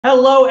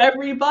Hello,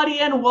 everybody,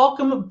 and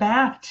welcome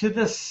back to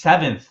the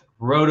seventh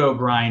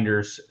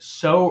RotoGrinders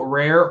So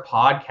Rare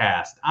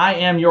podcast. I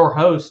am your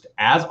host,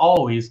 as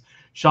always,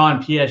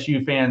 Sean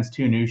PSU Fans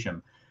 2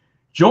 Newsham.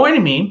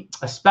 Joining me,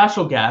 a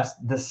special guest,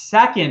 the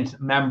second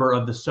member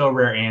of the So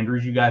Rare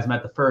Andrews. You guys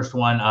met the first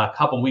one a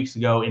couple weeks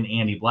ago in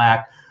Andy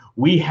Black.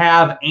 We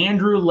have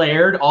Andrew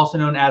Laird, also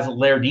known as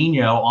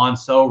Lairdino, on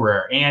So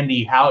Rare.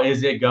 Andy, how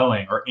is it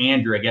going? Or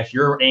Andrew, I guess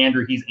you're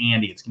Andrew, he's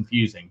Andy. It's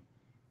confusing.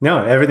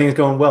 No, everything's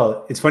going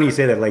well. It's funny you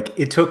say that. Like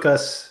it took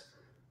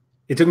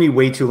me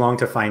way too long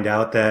to find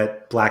out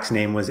that Black's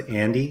name was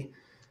Andy.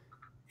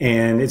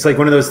 And it's like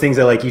one of those things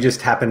that like you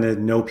just happen to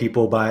know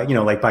people by,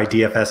 like by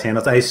DFS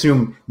handles. I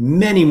assume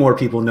many more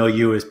people know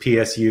you as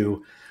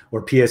PSU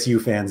or PSU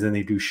fans than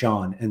they do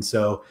Sean. And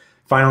so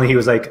finally he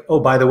was like, "Oh,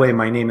 by the way,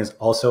 my name is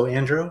also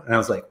Andrew." And I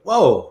was like,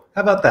 "Whoa,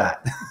 how about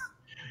that?"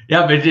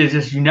 Yeah, but it's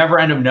just you never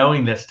end up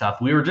knowing this stuff.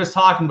 We were just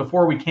talking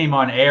before we came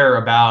on air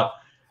about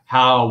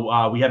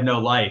how we have no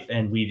life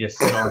and we just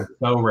sit on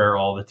So Rare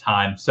all the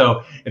time.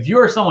 So if you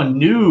are someone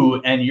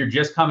new and you're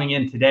just coming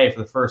in today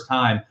for the first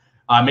time,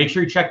 make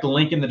sure you check the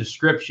link in the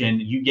description.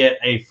 You get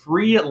a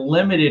free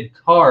limited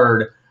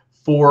card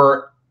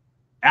for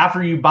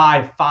after you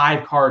buy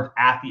 5 cards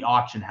at the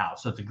auction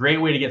house. So it's a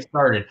great way to get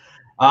started.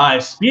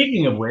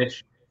 Speaking of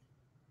which,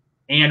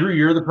 Andrew,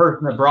 you're the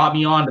person that brought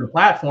me onto the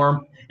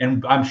platform,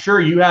 and I'm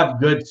sure you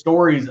have good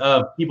stories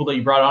of people that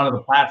you brought onto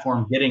the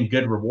platform getting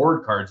good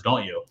reward cards,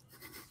 don't you?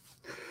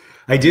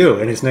 I do,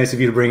 and it's nice of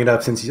you to bring it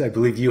up since I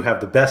believe you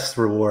have the best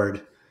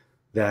reward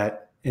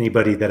that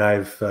anybody that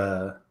I've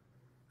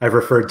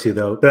referred to,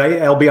 though.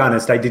 But I'll be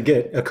honest, I did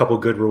get a couple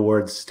good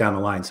rewards down the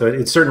line. So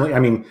it's certainly, I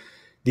mean,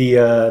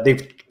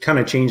 they've kind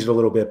of changed a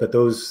little bit, but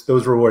those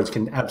rewards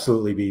can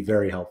absolutely be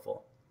very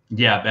helpful.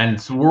 Yeah,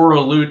 and so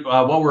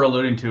what we're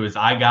alluding to is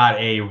I got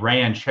a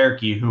Rand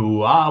Cherokee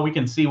who we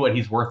can see what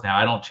he's worth now.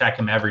 I don't check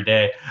him every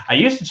day. I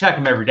used to check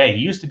him every day.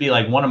 He used to be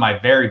like one of my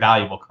very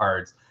valuable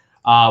cards,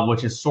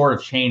 which has sort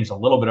of changed a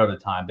little bit over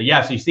time. But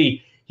yeah, so you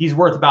see he's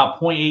worth about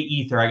 0.8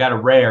 ether. I got a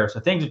rare.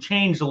 So things have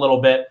changed a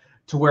little bit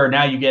to where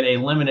now you get a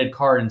limited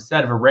card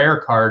instead of a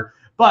rare card.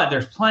 But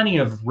there's plenty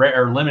of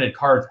rare or limited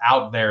cards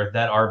out there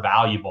that are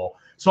valuable.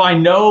 So I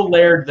know,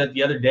 Laird, that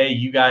the other day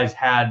you guys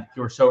had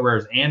your So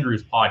Rare's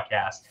Andrews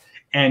podcast,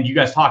 and you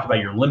guys talked about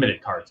your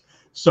limited cards.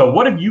 So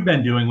what have you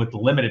been doing with the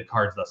limited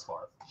cards thus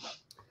far?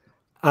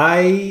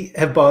 I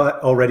have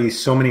bought already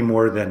so many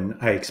more than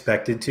I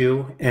expected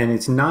to, and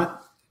it's not.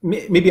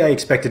 Maybe I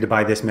expected to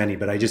buy this many,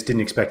 but I just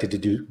didn't expect it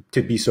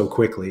to be so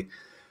quickly.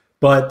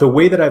 But the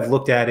way that I've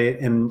looked at it,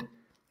 and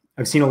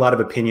I've seen a lot of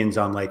opinions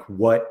on like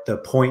what the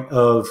point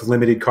of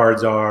limited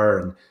cards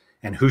are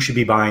and who should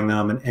be buying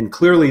them. And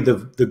clearly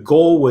the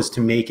goal was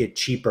to make it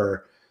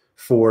cheaper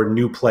for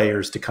new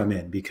players to come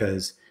in,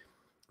 because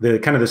the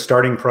kind of the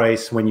starting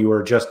price when you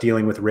were just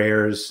dealing with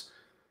rares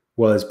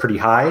was pretty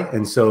high.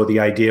 And so the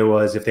idea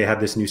was if they have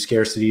this new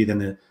scarcity,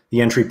 then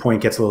the entry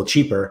point gets a little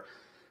cheaper.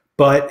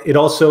 But it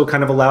also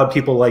kind of allowed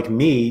people like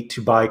me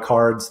to buy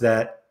cards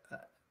that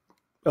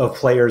of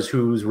players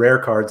whose rare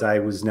cards I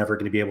was never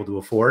going to be able to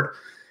afford.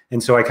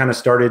 And so I kind of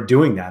started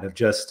doing that of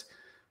just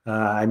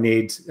I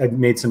made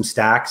some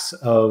stacks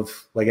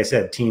of, like I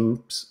said,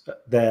 teams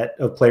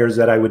of players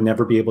that I would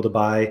never be able to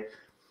buy,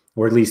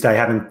 or at least I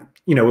haven't,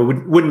 it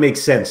wouldn't make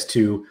sense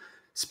to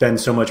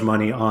spend so much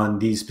money on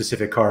these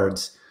specific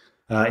cards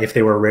if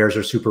they were rares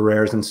or super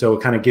rares. And so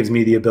it kind of gives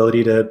me the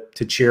ability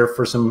to cheer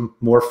for some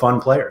more fun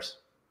players.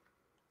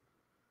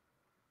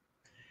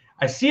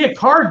 I see a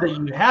card that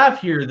you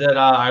have here that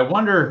I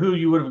wonder who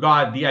you would have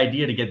got the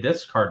idea to get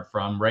this card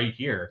from right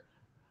here.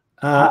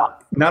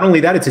 Not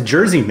only that, it's a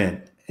jersey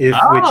mint. You're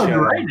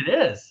right, it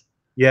is.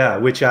 Yeah,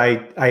 which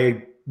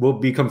I will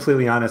be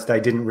completely honest,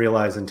 I didn't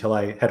realize until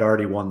I had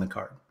already won the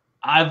card.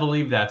 I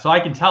believe that. So I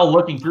can tell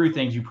looking through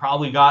things, you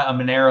probably got a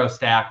Monero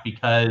stack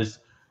because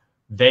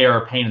they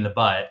are a pain in the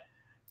butt.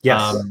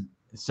 Yes.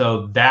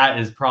 So that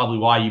is probably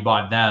why you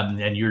bought them,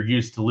 and you're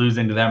used to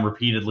losing to them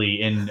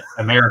repeatedly in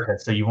America.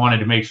 So you wanted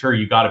to make sure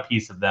you got a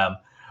piece of them.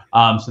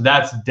 So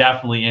that's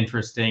definitely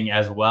interesting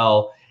as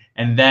well.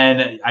 And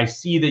then I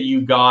see that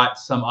you got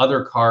some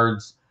other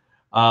cards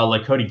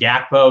like Cody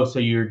Gakpo. So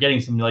you're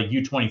getting some like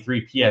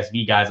U23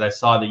 PSV guys. I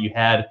saw that you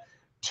had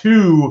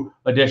 2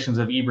 editions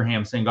of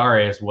Ibrahim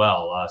Sangare as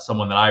well,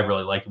 someone that I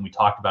really like, and we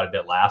talked about a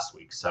bit last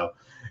week. So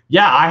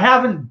yeah, I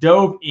haven't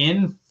dove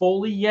in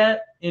fully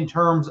yet in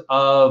terms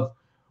of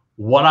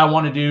what I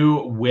want to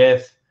do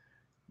with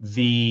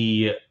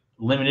the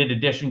limited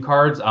edition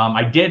cards.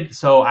 I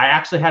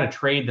actually had a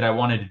trade that I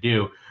wanted to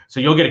do. So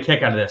you'll get a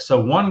kick out of this. So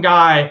one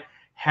guy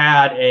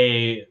had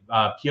a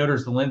Piotr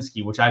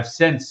Zielinski, which I've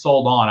since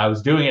sold on. I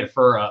was doing it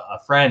for a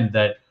friend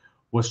that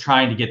was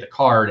trying to get the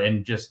card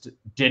and just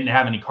didn't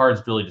have any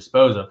cards to really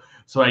dispose of.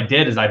 So what I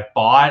did is I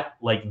bought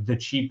like the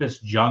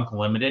cheapest junk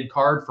limited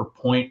card for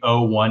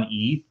 0.01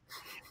 ETH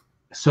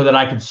so that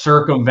I could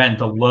circumvent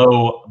the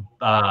low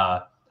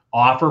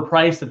offer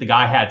price that the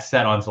guy had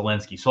set on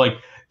Zielinski. So like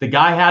the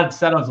guy had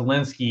set on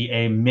Zielinski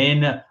a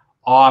min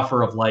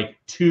offer of like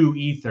 2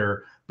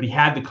 ether, but he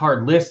had the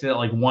card listed at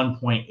like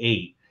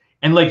 1.8.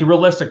 And like the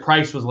realistic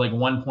price was like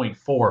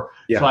 1.4.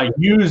 Yeah. So I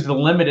used the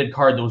limited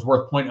card that was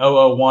worth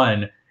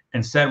 0.001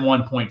 and sent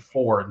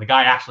 1.4. And the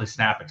guy actually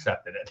snap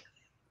accepted it.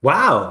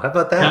 Wow. How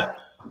about that?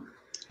 Yeah.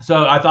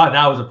 So I thought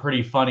that was a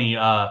pretty funny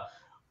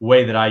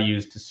way that I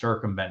use to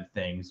circumvent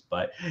things.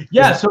 But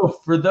yeah, so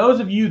for those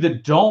of you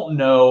that don't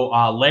know,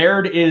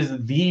 Laird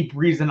is the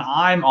reason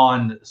I'm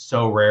on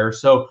Sorare.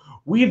 So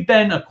we've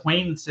been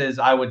acquaintances,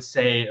 I would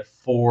say,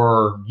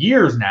 for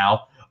years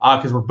now,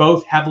 because we're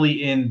both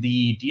heavily in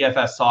the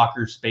DFS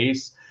soccer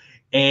space.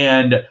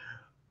 And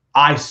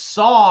I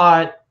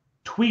saw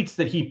tweets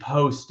that he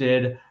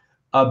posted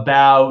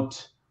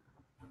about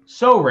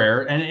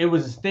Sorare, and it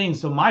was a thing.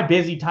 So my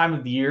busy time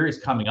of the year is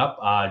coming up.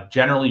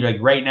 Generally, like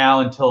right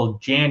now until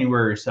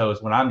January or so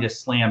is when I'm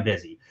just slam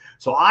busy.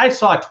 So I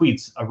saw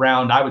tweets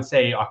around, I would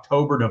say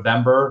October,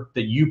 November,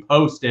 that you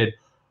posted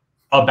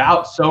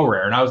about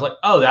Sorare, and I was like,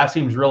 oh, that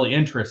seems really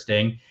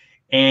interesting.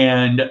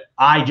 And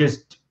I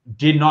just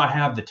did not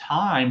have the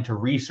time to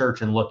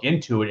research and look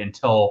into it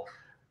until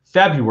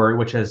February,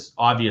 which has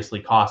obviously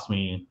cost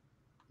me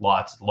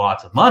lots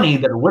of money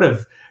that it would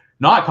have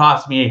not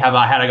cost me had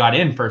I got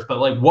in first. But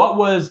like,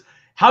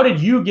 how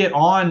did you get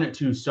on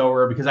to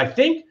Sorare? Because I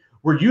think,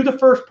 were you the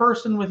first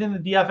person within the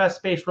DFS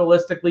space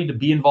realistically to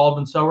be involved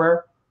in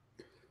Sorare?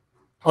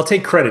 I'll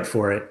take credit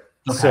for it.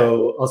 Okay.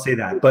 So I'll say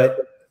that. But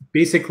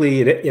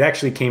basically, it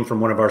actually came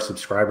from one of our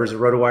subscribers at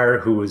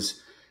RotoWire who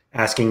was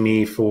asking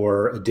me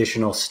for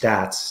additional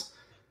stats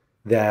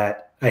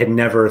that I had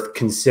never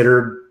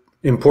considered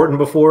important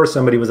before.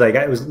 Somebody was like,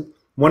 I was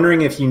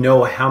wondering if you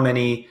know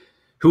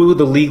who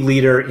the league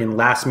leader in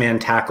last man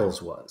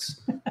tackles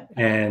was,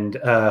 and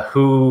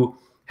who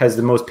has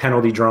the most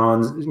penalties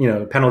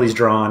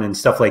drawn and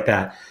stuff like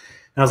that.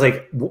 And I was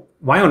like,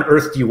 why on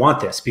earth do you want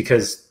this?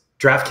 Because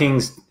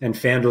DraftKings and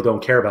FanDuel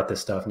don't care about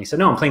this stuff. And he said,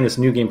 no, I'm playing this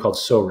new game called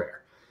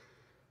Sorare.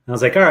 And I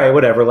was like, all right,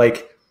 whatever.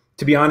 Like,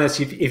 to be honest,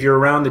 if you're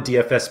around the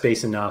DFS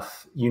space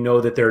enough, you know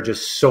that there are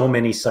just so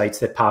many sites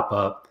that pop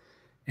up,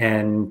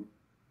 and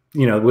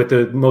with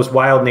the most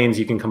wild names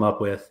you can come up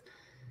with.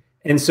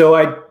 And so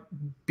I,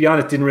 be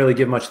honest, didn't really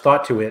give much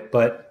thought to it.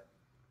 But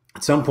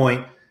at some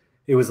point,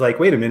 it was like,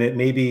 wait a minute,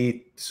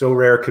 maybe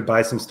Sorare could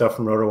buy some stuff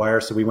from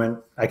RotoWire. So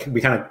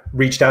we kind of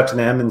reached out to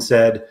them and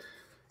said,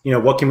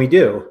 what can we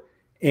do?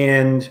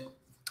 And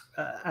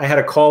I had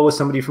a call with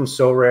somebody from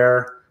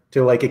Sorare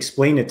to like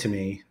explain it to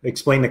me,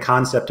 explain the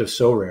concept of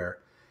Sorare.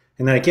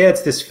 And then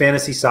it's this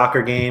fantasy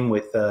soccer game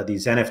with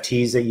these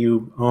NFTs that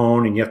you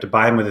own, and you have to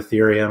buy them with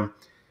Ethereum.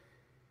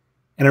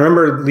 And I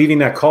remember leaving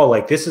that call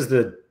like, this is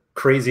the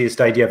craziest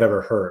idea I've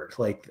ever heard.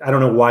 Like, I don't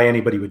know why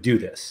anybody would do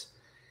this.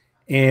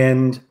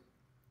 And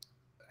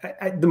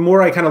the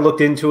more I kind of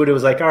looked into it, it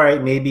was like, all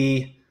right,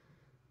 maybe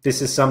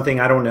this is something,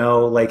 I don't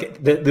know.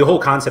 Like the whole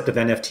concept of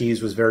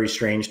NFTs was very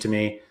strange to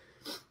me.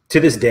 To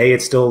this day,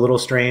 it's still a little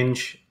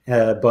strange,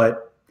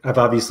 but I've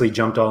obviously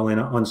jumped all in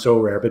on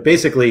Sorare. But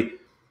basically,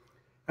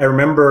 I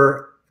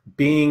remember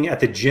being at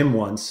the gym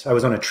once. I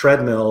was on a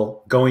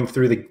treadmill going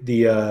through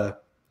the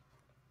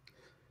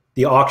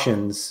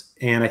auctions,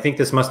 and I think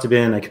this must have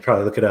been, I could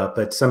probably look it up,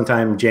 but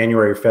sometime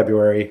January or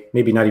February,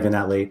 maybe not even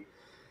that late.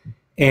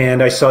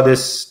 And I saw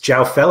this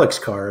João Felix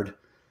card,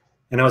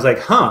 and I was like,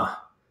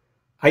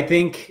 I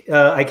think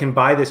I can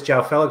buy this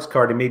João Felix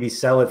card and maybe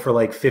sell it for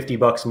like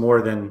 $50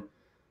 more than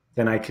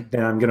I'm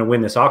going to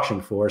win this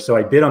auction for. So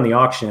I bid on the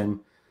auction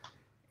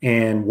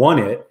and won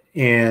it,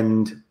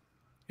 and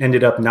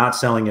ended up not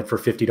selling it for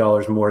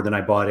 $50 more than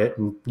I bought it.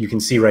 And you can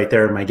see right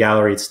there in my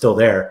gallery, it's still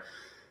there.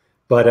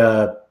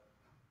 But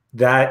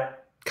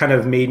that kind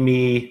of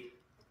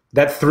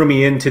that threw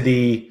me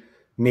into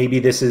maybe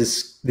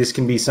this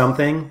can be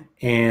something.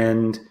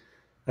 And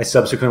I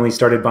subsequently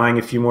started buying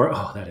a few more.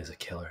 Oh, that is a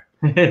killer.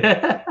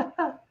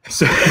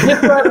 So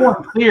just so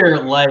everyone's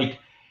clear, like,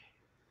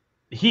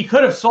 he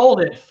could have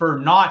sold it for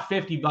not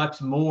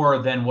 $50 more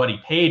than what he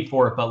paid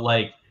for it, but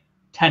like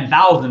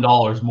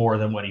 $10,000 more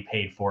than what he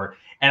paid for it.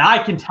 And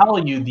I can tell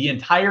you the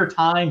entire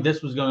time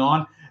this was going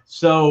on.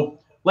 So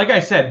like I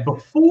said,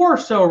 before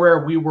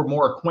Sorare, we were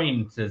more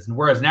acquaintances, and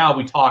whereas now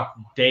we talk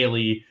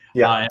daily,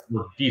 and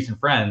we're decent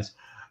friends.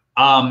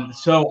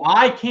 So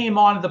I came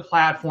onto the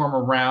platform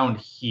around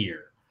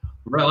here.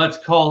 Let's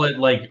call it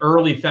like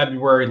early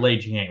February,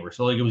 late January.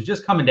 So like it was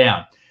just coming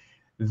down.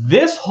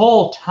 This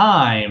whole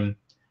time,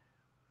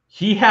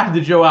 he had the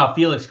João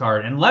Felix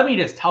card, and let me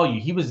just tell you,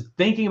 he was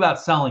thinking about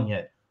selling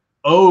it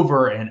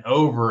over and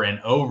over and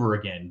over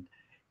again.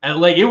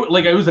 And it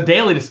was a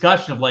daily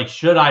discussion of like,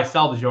 should I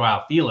sell the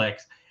João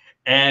Felix?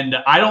 And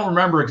I don't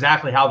remember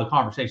exactly how the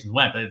conversations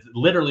went, but it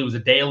literally was a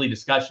daily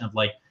discussion of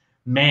like,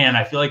 man,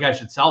 I feel like I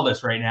should sell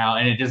this right now.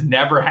 And it just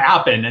never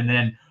happened. And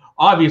then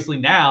obviously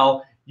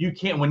now you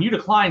can't, when you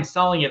decline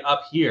selling it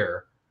up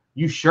here,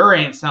 you sure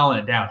ain't selling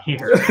it down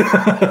here.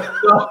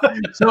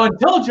 so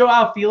until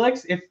João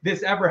Felix, if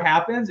this ever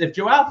happens, if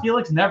João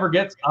Felix never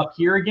gets up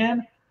here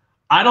again,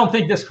 I don't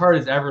think this card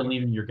is ever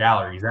leaving your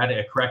gallery. Is that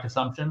a correct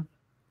assumption?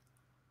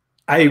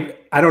 I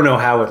don't know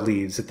how it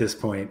leaves at this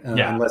point,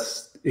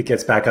 unless it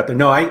gets back up there.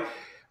 No,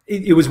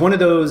 it was one of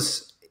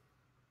those,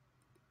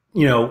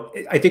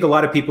 I think a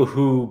lot of people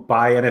who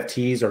buy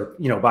NFTs or,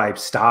 buy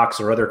stocks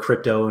or other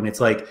crypto, and it's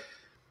like,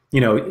 you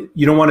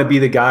don't want to be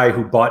the guy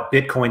who bought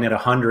Bitcoin at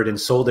 100 and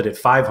sold it at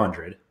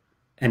 500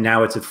 and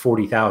now it's at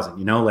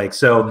 40,000, like,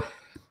 so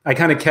I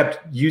kind of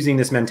kept using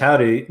this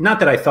mentality. Not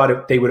that I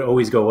thought they would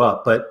always go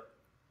up, but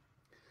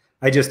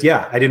I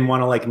didn't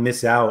want to like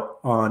miss out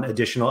on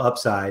additional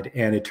upside.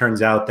 And it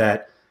turns out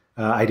that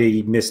I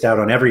missed out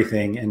on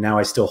everything. And now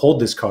I still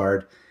hold this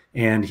card.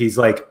 And he's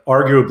like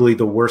arguably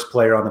the worst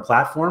player on the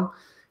platform.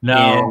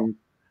 No,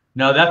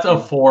 that's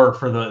 04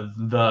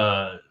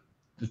 for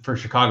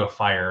Chicago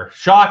Fire.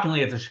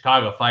 Shockingly, it's a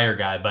Chicago Fire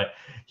guy, but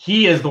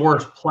he is the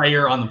worst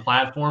player on the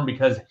platform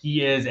because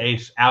he is a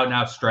out and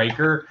out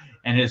striker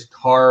and his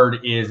card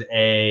is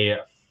a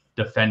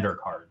defender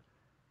card.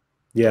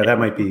 Yeah, that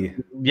might be.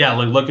 Yeah,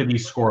 look at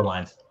these score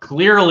lines.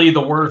 Clearly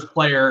the worst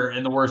player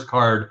and the worst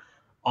card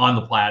on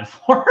the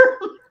platform.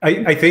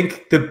 I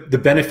think the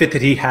benefit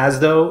that he has,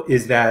 though,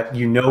 is that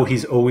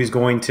he's always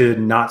going to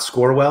not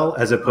score well,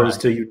 as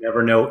opposed to you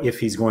never know if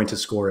he's going to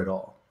score at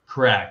all.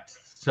 Correct.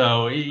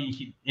 So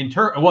he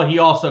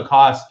also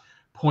costs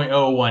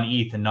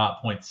 0.01 ETH and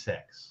not 0.6.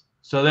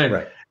 So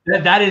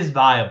that is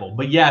viable.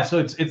 But yeah,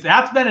 so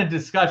that's been a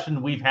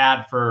discussion we've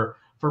had for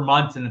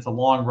months, and it's a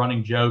long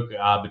running joke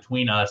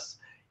between us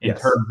in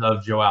terms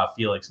of Joao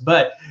Felix.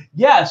 But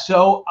yeah,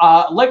 so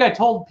like I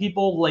told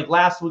people, like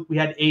last week we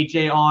had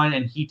AJ on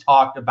and he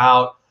talked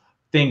about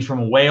things from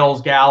a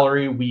Wales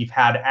gallery. We've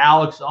had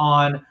Alex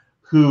on,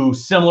 who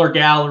similar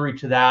gallery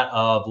to that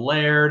of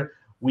Laird.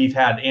 We've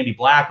had Andy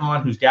Black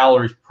on, whose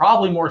gallery is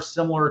probably more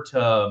similar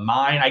to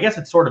mine. I guess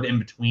it's sort of in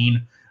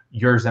between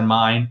yours and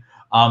mine.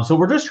 So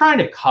we're just trying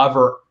to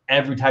cover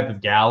every type of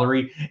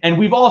gallery. And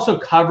we've also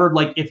covered,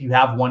 like, if you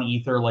have one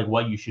ether, like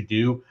what you should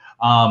do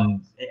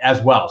as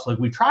well. So like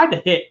we tried to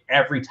hit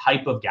every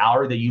type of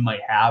gallery that you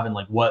might have and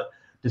like what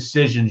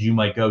decisions you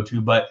might go to.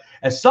 But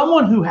as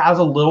someone who has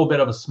a little bit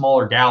of a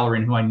smaller gallery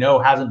and who I know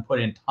hasn't put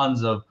in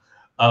tons of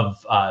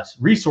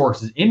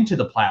resources into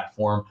the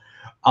platform,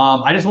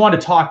 I just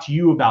wanted to talk to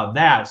you about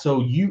that.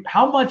 So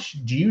how much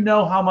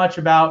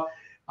about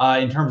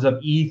in terms of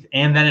ETH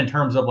and then in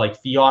terms of like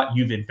fiat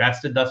you've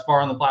invested thus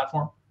far on the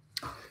platform?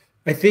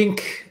 I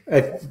think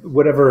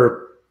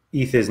whatever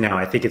ETH is now,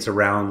 I think it's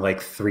around like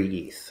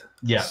 3 ETH.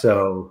 Yeah.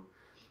 So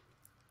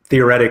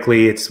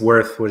theoretically it's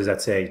worth, what does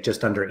that say?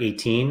 Just under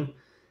 18.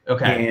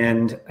 Okay.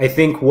 And I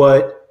think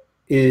what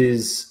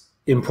is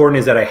important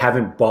is that I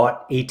haven't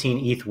bought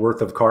 18 ETH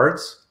worth of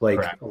cards. Like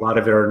Correct. A lot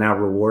of it are now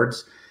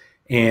rewards.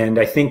 And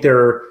I think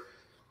the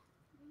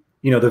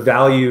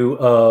value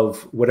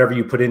of whatever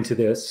you put into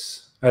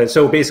this.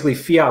 So basically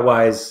fiat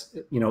wise,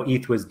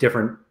 ETH was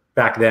different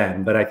back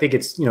then, but I think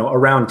it's,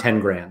 around 10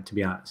 grand, to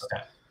be honest.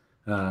 Okay.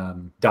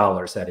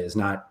 Dollars, that is,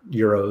 not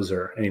euros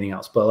or anything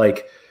else. But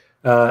like,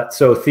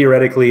 so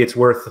theoretically it's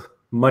worth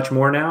much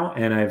more now.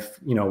 And I've,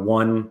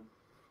 won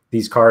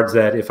these cards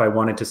that if I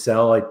wanted to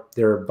sell,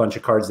 there are a bunch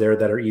of cards there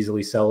that are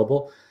easily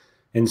sellable.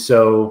 And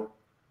so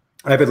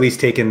I've at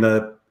least taken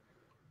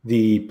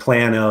the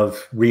plan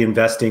of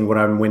reinvesting what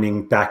I'm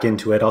winning back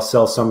into it. I'll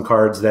sell some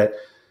cards that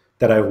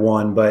I've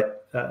won,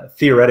 but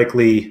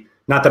theoretically,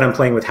 not that I'm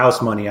playing with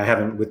house money. I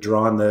haven't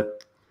withdrawn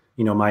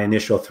my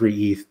initial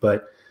 3 ETH,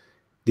 but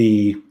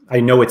I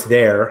know it's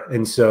there.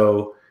 And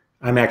so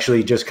I'm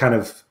actually just kind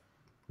of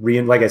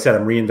like I said,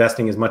 I'm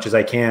reinvesting as much as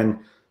I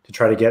can to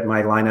try to get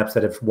my lineups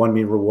that have won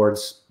me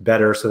rewards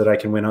better so that I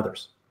can win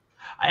others.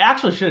 I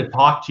actually should have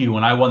talked to you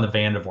when I won the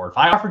Vandivort. If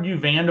I offered you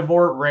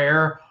Vandivort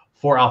rare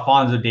for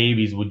Alphonso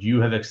Davies, would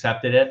you have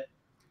accepted it?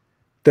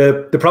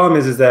 The problem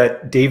is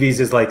that Davies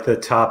is like the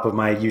top of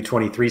my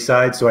U23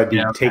 side, so I'd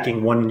be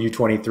taking one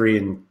U23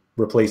 and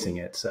replacing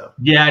it. So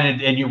yeah,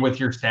 and you're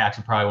with your stacks,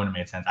 it probably wouldn't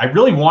have made sense. I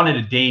really wanted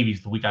a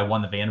Davies the week I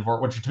won the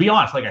Vandivort, which, to be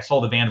honest, like I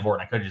sold the Vandivort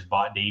and I could have just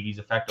bought Davies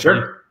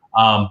effectively. Sure.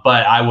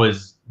 But I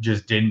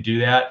didn't do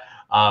that.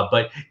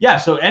 But yeah,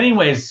 so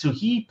anyways, so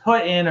he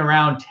put in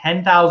around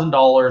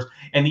 $10,000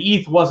 and the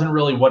ETH wasn't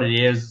really what it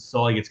is.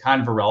 So like, it's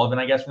kind of irrelevant,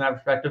 I guess, from that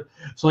perspective.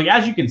 So like,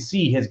 as you can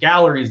see, his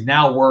gallery is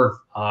now worth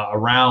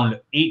around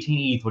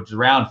 18 ETH, which is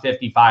around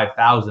 $55,000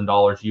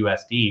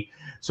 USD.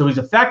 So he's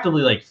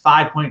effectively like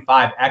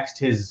 5.5x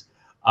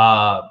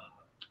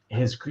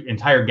his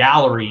entire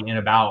gallery in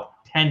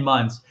about 10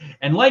 months.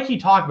 And like he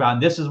talked about,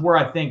 and this is where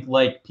I think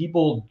like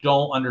people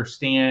don't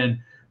understand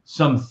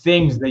some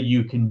things that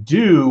you can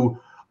do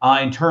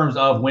in terms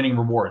of winning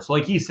rewards. So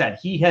like he said,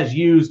 he has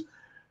used,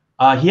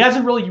 he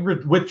hasn't really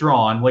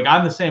withdrawn. Like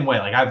I'm the same way.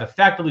 Like I've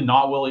effectively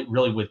not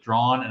really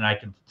withdrawn, and I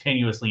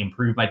continuously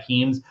improve my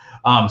teams,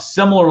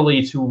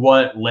 similarly to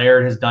what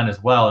Laird has done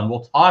as well. And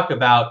we'll talk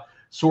about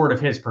sort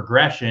of his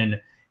progression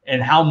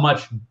and how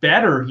much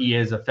better he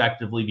is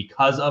effectively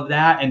because of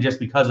that, and just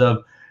because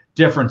of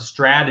different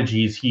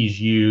strategies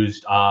he's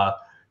used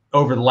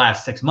over the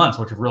last 6 months,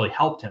 which have really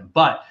helped him.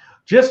 But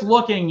just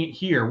looking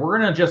here, we're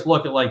going to just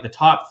look at like the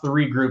top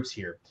 3 groups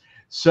here.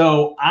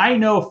 So I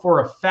know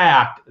for a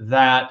fact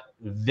that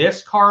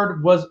this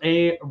card was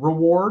a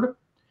reward.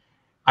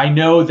 I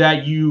know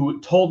that you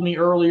told me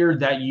earlier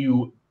that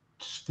you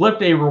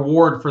flipped a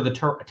reward for the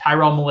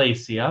Tyrell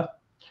Malaysia.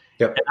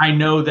 Yep. And I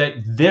know that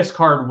this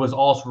card was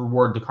also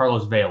reward to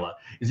Carlos Vela.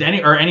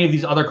 Are any of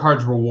these other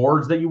cards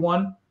rewards that you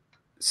won?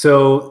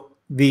 So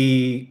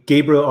the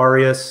Gabriel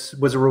Arias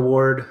was a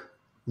reward.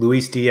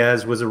 Luis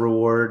Diaz was a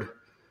reward.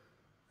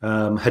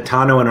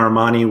 Hitano and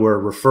Armani were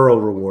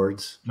referral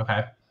rewards.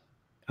 Okay.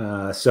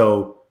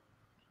 So,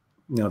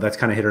 that's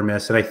kind of hit or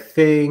miss. And I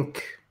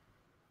think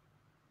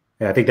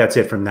that's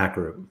it from that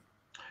group.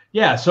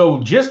 Yeah.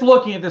 So just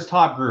looking at this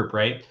top group,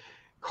 right?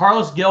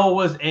 Carlos Gil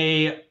was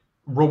a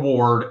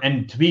reward,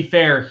 and to be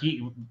fair,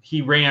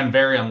 he ran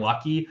very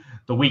unlucky.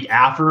 The week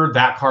after,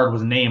 that card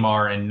was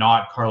Neymar and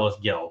not Carlos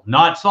Gil.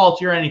 Not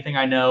salty or anything,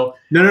 I know.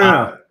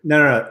 No.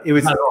 It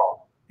was.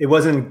 It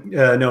wasn't.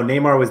 No,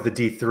 Neymar was the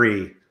D3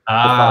 the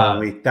following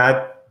week.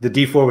 The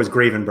D4 was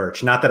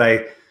Gravenberch. Not that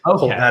I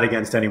hold that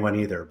against anyone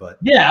either, but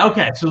yeah.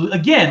 Okay. So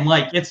again,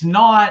 he's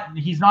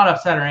not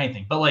upset or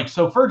anything, but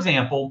so for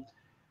example,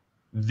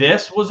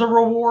 this was a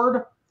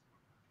reward.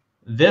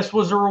 This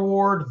was a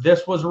reward.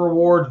 This was a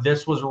reward.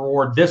 This was a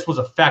reward. This was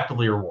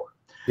effectively a reward.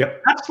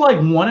 Yep. That's like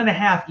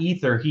 1.5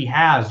 ether he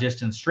has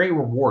just in straight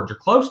rewards, or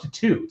close to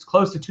 2. It's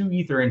close to 2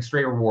 ether in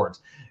straight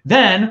rewards.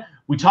 Then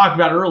we talked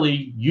about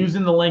early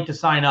using the link to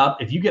sign up.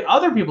 If you get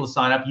other people to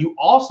sign up, you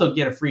also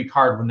get a free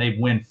card when they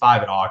win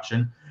 5 at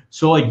auction.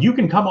 So you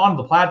can come onto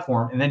the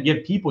platform and then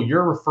give people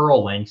your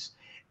referral links,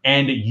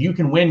 and you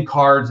can win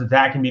cards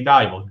that can be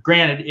valuable.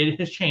 Granted, it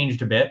has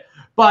changed a bit,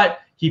 but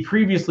he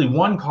previously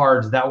won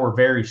cards that were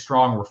very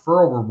strong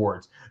referral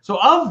rewards. So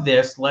of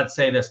this, let's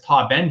say this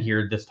top end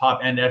here, this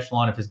top end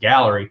echelon of his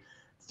gallery,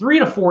 3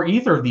 to 4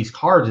 ether of these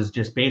cards is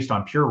just based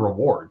on pure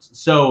rewards.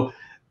 So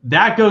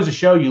that goes to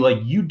show you,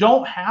 you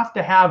don't have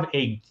to have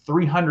a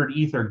 300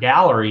 ether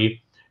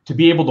gallery to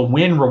be able to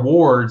win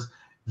rewards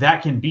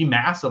that can be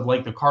massive,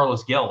 like the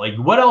Carlos Gil.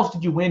 What else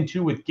did you win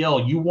too with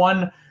Gil? You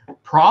won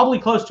probably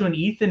close to an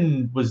ETH,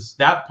 and was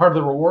that part of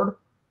the reward?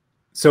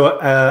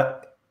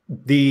 So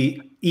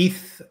the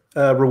ETH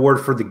reward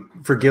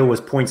for Gil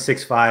was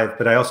 0.65,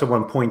 but I also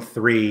won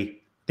 0.3. I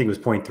think it was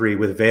 0.3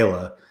 with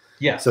Vela.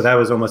 Yeah. So that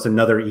was almost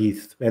another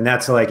ETH, and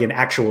that's an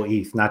actual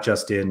ETH, not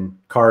just in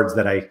cards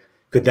that I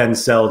could then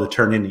sell to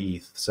turn into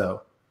ETH.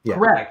 So yeah.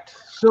 Correct.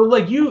 So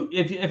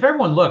if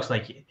everyone looks,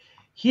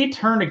 he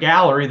turned a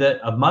gallery that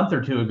a month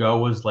or two ago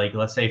was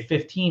let's say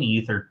 15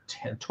 ETH or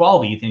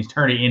 12 ETH, and he's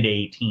turned it into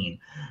 18.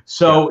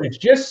 So It's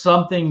just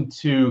something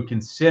to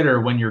consider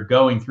when you're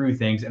going through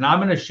things. And I'm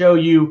going to show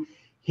you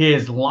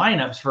his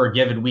lineups for a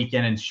given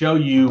weekend and show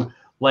you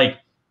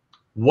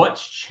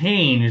what's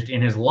changed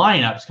in his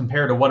lineups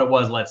compared to what it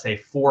was, let's say,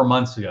 4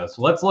 months ago.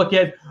 So let's look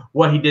at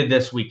what he did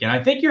this weekend.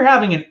 I think you're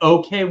having an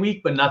okay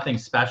week, but nothing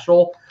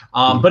special.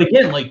 But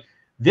again,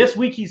 this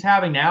week he's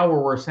having now, where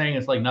we're saying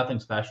it's nothing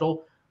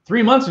special.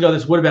 3 months ago,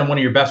 this would have been one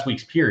of your best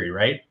weeks, period,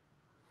 right?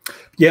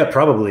 Yeah,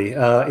 probably.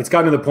 It's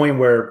gotten to the point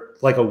where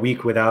a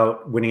week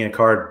without winning a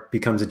card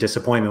becomes a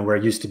disappointment, where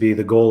it used to be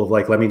the goal of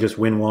let me just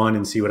win one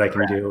and see what I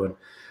can do.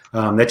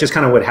 And that's just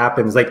kind of what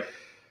happens. I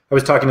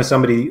was talking to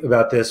somebody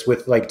about this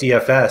with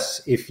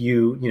DFS. If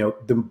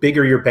the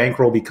bigger your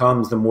bankroll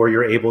becomes, the more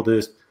you're able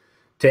to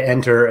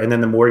enter, and then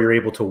the more you're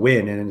able to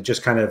win. And it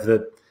just kind of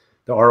the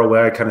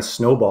ROI kind of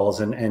snowballs.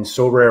 And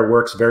Sorare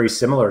works very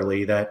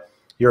similarly, that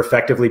you're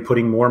effectively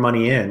putting more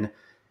money in.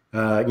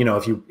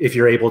 If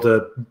you're able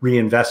to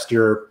reinvest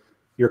your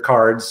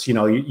cards,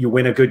 you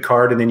win a good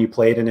card, and then you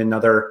play it in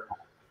another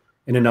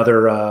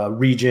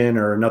region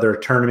or another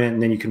tournament,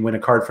 and then you can win a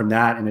card from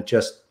that, and it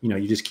just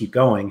you just keep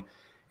going.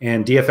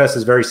 And DFS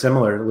is very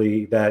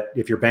similarly, that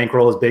if your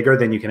bankroll is bigger,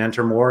 then you can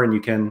enter more, and you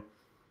can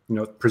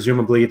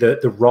presumably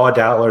the raw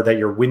dollar that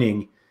you're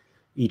winning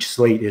each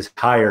slate is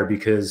higher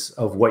because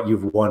of what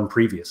you've won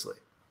previously.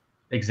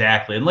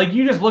 Exactly. And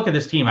you just look at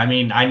this team. I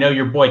mean, I know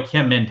your boy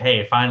Kim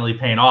Min-tae finally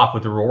paying off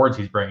with the rewards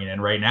he's bringing in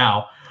right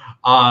now.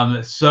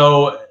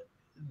 So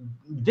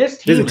this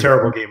team is a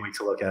terrible game week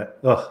to look at.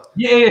 Ugh.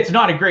 Yeah, it's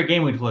not a great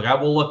game week to look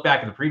at. We'll look back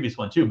at the previous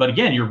one too. But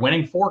again, you're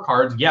winning 4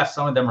 cards. Yes,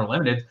 some of them are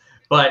limited,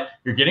 but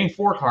you're getting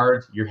 4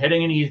 cards. You're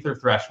hitting an ether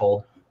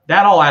threshold.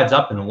 That all adds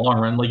up in the long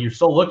run. You're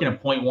still looking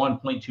at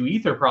 0.1, 0.2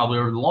 ether probably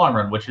over the long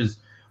run, which is,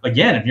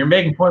 again, if you're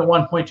making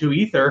 0.1, 0.2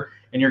 ether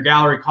and your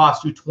gallery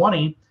costs you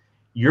 20,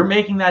 you're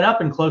making that up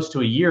in close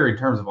to a year in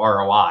terms of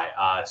ROI.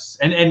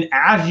 And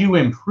as you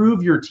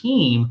improve your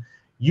team,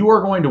 you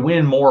are going to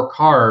win more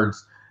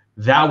cards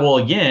that will,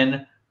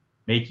 again,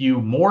 make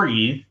you more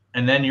ETH.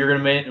 And then you're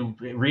going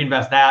to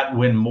reinvest that,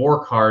 win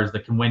more cards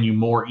that can win you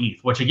more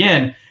ETH, which,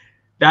 again,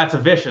 that's a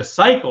vicious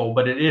cycle,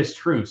 but it is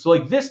true. So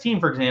this team,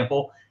 for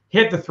example,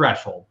 hit the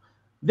threshold.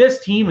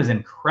 This team is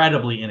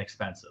incredibly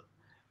inexpensive.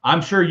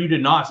 I'm sure you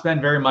did not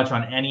spend very much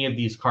on any of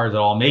these cards at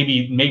all.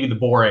 Maybe the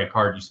Bore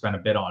card you spent a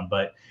bit on,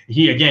 but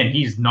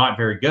he's not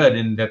very good,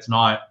 and that's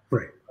not a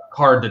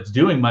card that's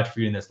doing much for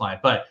you in this line.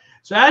 But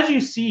so as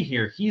you see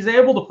here, he's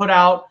able to put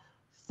out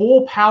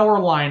full power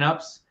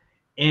lineups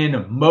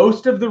in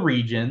most of the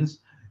regions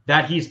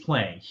that he's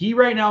playing. He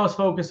right now is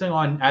focusing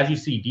on, as you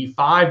see,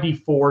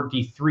 D5, D4,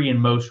 D3 in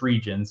most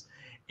regions.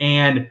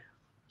 And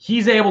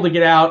he's able to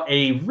get out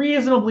a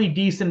reasonably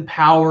decent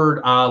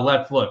powered,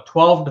 let's look,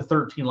 12 to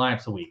 13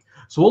 lineups a week.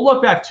 So we'll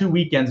look back 2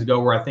 weekends ago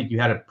where I think you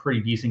had a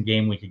pretty decent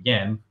game week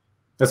again.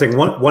 I think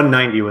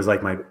 190 was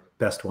like my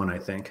best one, I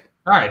think.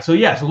 All right. So,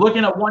 yeah. So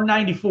looking at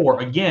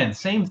 194, again,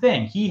 same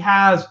thing. He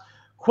has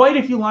quite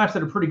a few lineups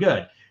that are pretty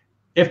good.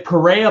 If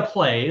Perea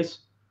plays,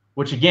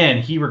 which,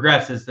 again, he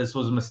regresses. This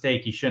was a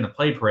mistake. He shouldn't have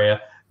played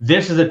Perea.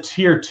 This is a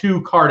tier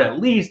 2 card at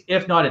least,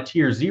 if not a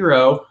tier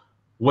 0,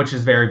 which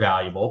is very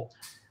valuable.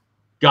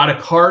 Got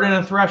a card in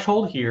a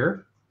threshold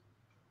here.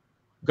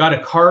 Got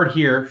a card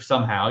here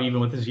somehow, even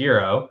with a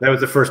 0. That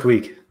was the first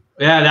week.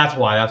 Yeah, that's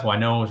why. That's why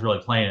no one was really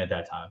playing at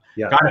that time.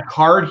 Yeah. Got a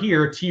card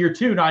here, tier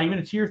 2, not even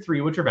a tier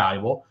 3, which are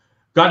valuable.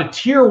 Got a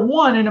tier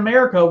 1 in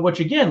America, which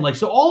again, like,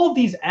 so all of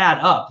these add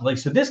up. Like,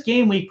 so this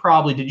game week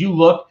probably, did you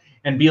look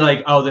and be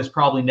like, oh, this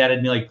probably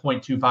netted me like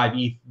 0.25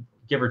 ETH,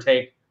 give or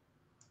take?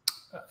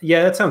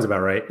 Yeah, that sounds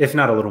about right. If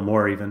not a little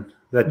more even.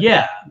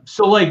 Yeah.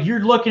 So like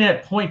you're looking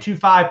at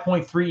 0.25,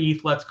 0.3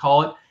 ETH, let's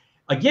call it.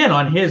 Again,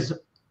 on his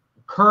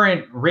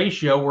current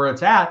ratio where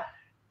it's at,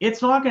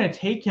 it's not going to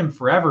take him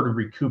forever to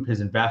recoup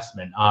his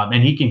investment,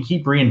 and he can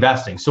keep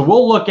reinvesting. So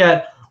we'll look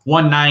at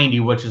 190,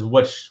 which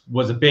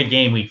was a big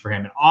game week for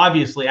him. And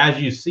obviously,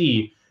 as you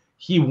see,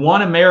 he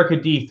won America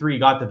D3,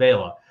 got the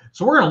Vela.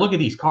 So we're going to look at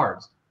these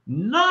cards.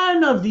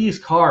 None of these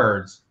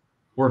cards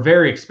were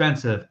very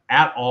expensive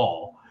at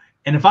all.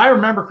 And if I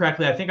remember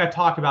correctly, I think I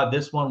talked about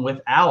this one with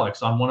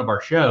Alex on one of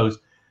our shows.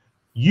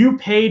 You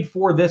paid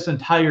for this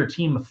entire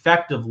team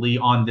effectively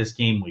on this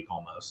game week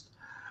almost.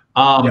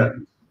 Yeah.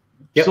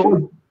 Yep.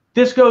 So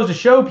this goes to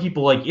show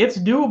people like it's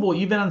doable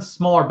even on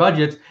smaller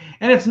budgets.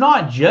 And it's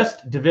not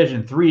just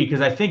Division 3,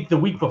 because I think the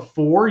week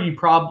before you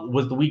probably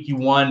was the week you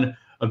won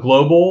a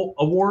global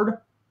award.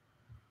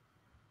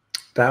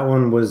 That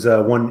one was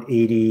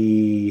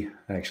 180.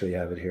 I actually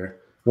have it here.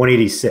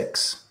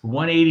 186.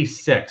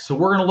 186. So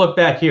we're going to look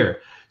back here.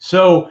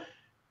 So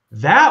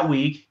that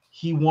week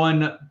he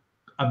won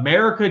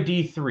America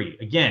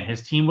D3. Again,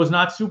 his team was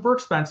not super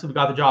expensive.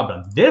 Got the job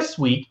done. This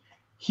week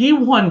he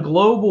won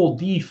Global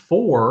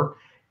D4.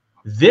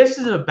 This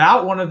is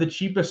about one of the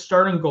cheapest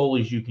starting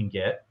goalies you can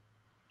get.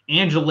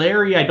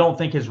 Angelari, I don't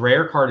think his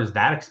rare card is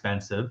that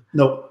expensive.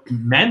 Nope.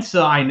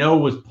 Mensa, I know,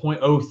 was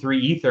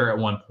 0.03 Ether at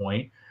one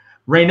point.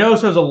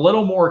 Reynoso is a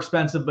little more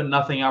expensive, but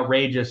nothing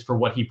outrageous for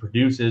what he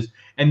produces.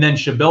 And then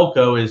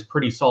Shabilko is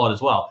pretty solid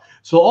as well.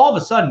 So all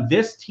of a sudden,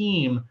 this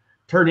team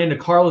turned into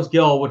Carlos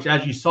Gil, which,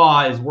 as you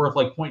saw, is worth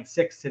like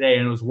 0.6 today,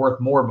 and it was worth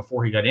more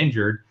before he got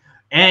injured,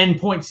 and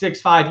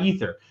 0.65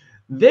 Ether.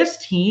 This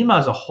team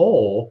as a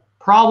whole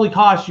probably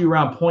cost you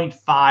around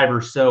 0.5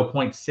 or so,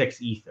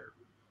 0.6 Ether.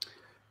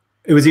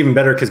 It was even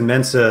better because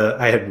Mensa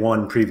I had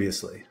won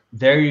previously.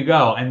 There you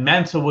go. And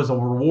Mensa was a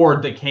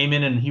reward that came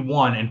in and he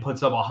won and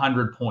puts up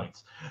 100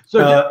 points.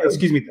 So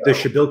excuse me, the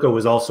Shabilko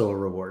was also a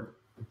reward.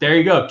 There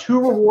you go. 2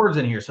 rewards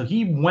in here. So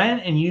he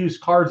went and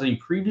used cards that he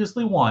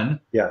previously won,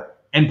 yeah,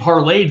 and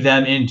parlayed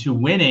them into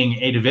winning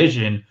a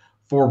division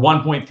for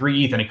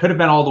 1.3 ETH. And it could have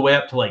been all the way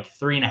up to like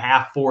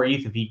 3.5, 4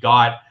 ETH if he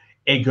got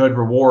a good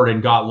reward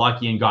and got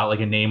lucky and got like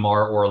a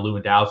Neymar or a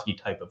Lewandowski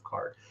type of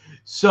card.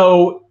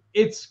 So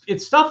it's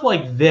stuff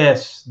like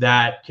this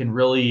that can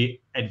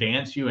really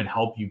advance you and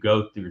help you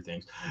go through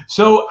things.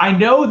 So I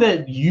know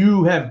that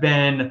you have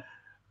been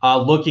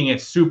looking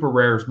at super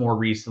rares more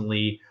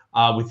recently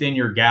within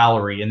your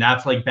gallery, and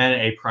that's like been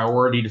a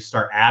priority to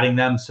start adding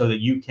them so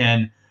that you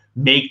can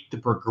make the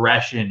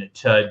progression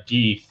to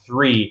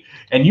D3.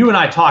 And you and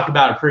I talk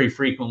about it pretty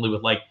frequently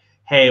with like,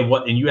 hey,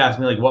 what, and you asked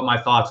me like what my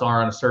thoughts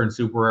are on a certain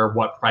super rare,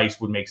 what price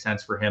would make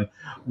sense for him.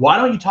 Why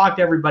don't you talk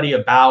to everybody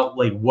about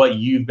like what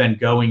you've been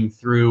going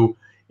through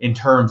in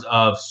terms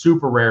of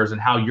super rares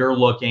and how you're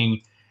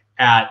looking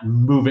at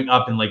moving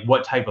up and like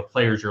what type of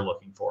players you're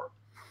looking for?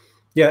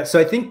 Yeah, so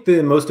I think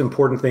the most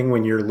important thing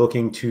when you're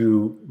looking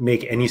to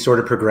make any sort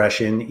of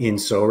progression in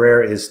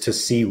Sorare is to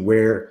see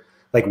where,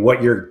 like,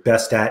 what you're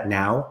best at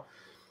now.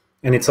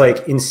 And it's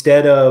like,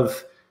 instead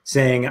of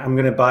saying I'm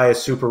going to buy a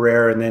super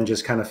rare and then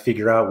just kind of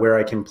figure out where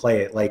I can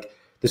play it, like,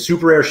 the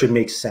super rare should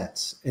make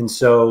sense. And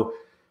so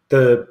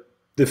the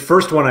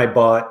first one I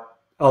bought,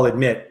 I'll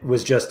admit,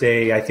 was just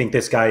I think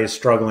this guy is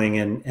struggling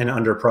and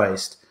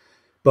underpriced.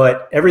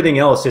 But everything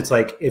else, it's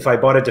like, if I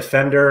bought a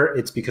defender,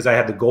 it's because I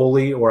had the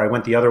goalie, or I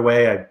went the other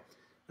way.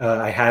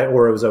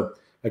 Or it was a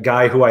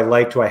guy who I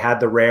liked, who I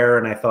had the rare,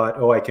 and I thought,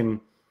 oh,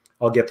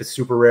 I'll get the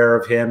super rare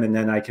of him, and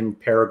then I can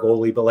pair a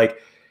goalie. But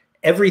like,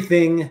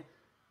 everything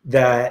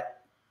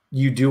that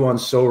you do on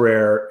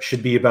Sorare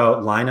should be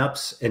about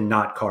lineups and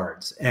not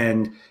cards.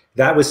 And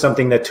that was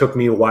something that took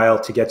me a while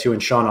to get to.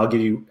 And Sean, I'll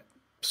give you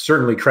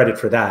certainly credit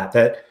for that.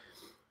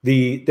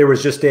 There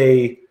was just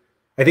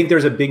I think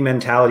there's a big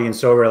mentality in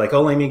Sorare, like,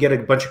 oh, let me get a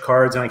bunch of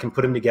cards and I can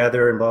put them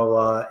together and blah, blah,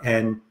 blah.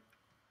 And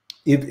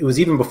it was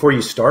even before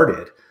you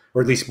started,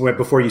 or at least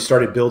before you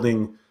started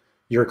building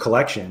your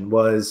collection,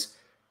 was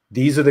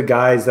these are the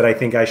guys that I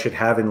think I should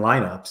have in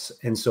lineups.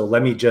 And so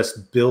let me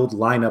just build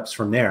lineups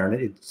from there.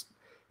 And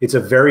it's a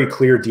very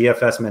clear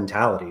DFS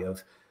mentality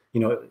of,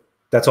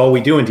 that's all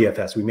we do in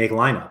DFS. We make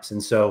lineups.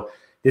 And so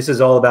this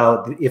is all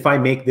about, if I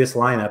make this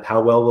lineup,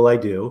 how well will I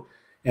do?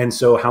 And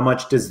so how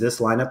much does this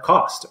lineup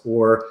cost?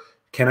 Or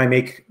can I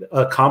make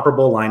a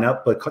comparable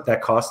lineup, but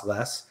that costs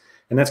less?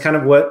 And that's kind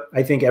of what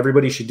I think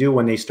everybody should do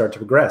when they start to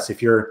progress.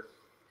 If you're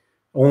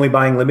only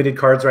buying limited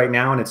cards right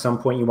now, and at some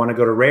point you want to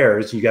go to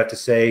rares, you got to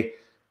say,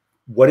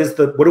 what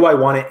do I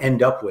want to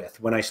end up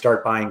with when I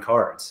start buying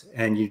cards?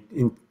 And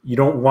you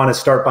don't want to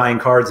start buying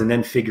cards and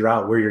then figure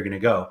out where you're going to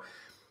go.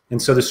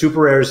 And so the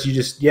super rares, you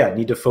just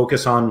need to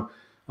focus on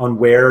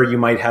where you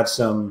might have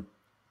some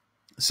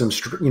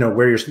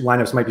where your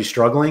lineups might be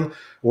struggling,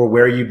 or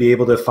where you'd be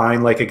able to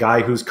find like a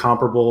guy who's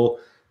comparable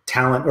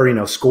talent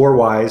or score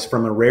wise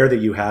from a rare that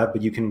you have,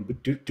 but you can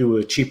do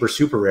a cheaper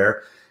super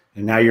rare,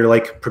 and now you're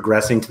like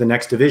progressing to the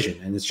next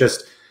division. And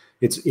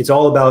it's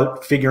all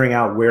about figuring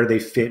out where they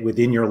fit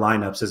within your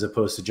lineups, as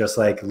opposed to just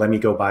like, let me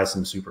go buy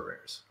some super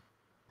rares.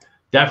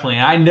 Definitely.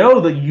 I know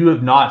that you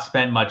have not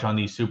spent much on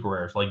these super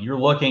rares. Like, you're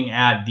looking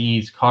at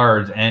these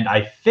cards, and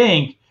I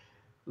think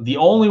the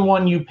only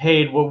one you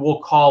paid what we'll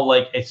call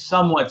like a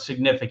somewhat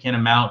significant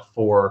amount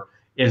for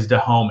is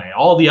Dahome.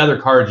 All the other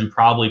cards you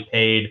probably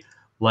paid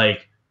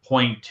like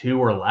 0.2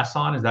 or less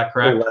on. Is that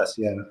correct? Or less,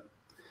 yeah.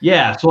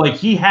 Yeah. So like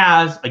he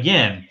has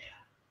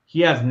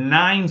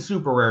 9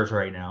 super rares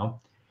right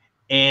now,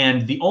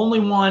 and the only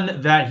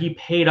one that he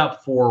paid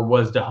up for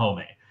was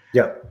Dahome.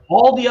 Yeah.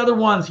 All the other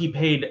ones he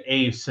paid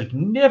a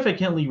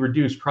significantly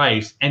reduced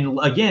price. And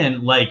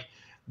again, like,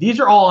 these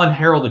are all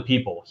unheralded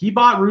people. He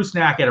bought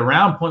Rusnak at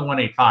around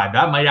 0.185.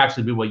 That might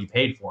actually be what you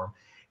paid for him.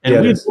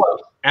 And we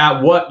look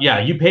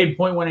at you paid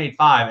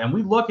 0.185, and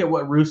we look at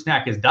what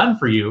Rusnak has done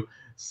for you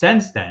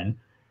since then,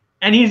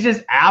 and he's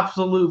just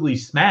absolutely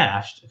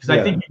smashed, because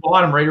I think you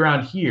bought him right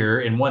around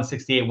here in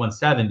 168,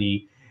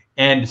 170,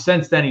 and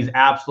since then he's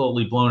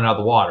absolutely blown it out of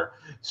the water.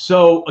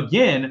 So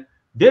again,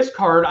 this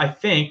card, I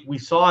think we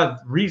saw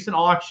a recent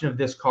auction of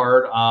this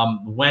card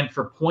went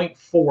for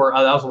 0.4.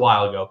 That was a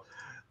while ago.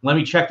 Let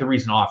me check the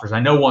recent offers. I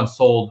know one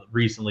sold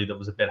recently that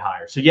was a bit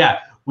higher. So yeah,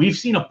 we've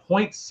seen a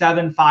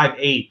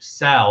 0.758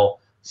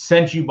 sell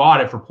since you bought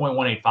it for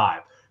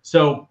 0.185.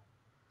 So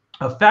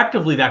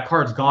effectively, that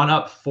card's gone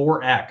up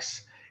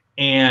 4x,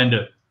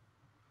 and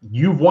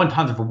you've won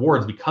tons of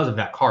rewards because of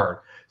that card.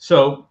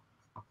 So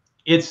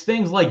it's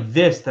things like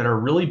this that are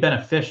really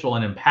beneficial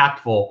and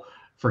impactful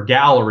for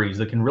galleries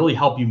that can really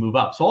help you move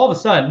up. So all of a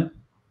sudden,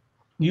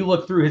 you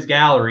look through his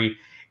gallery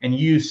and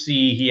you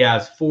see he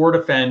has 4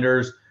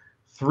 defenders,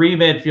 3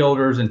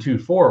 midfielders, and 2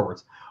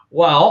 forwards.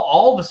 Well,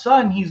 all of a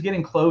sudden, he's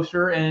getting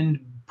closer and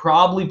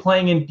probably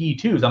playing in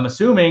D2s. I'm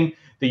assuming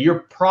that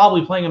you're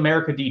probably playing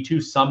America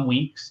D2 some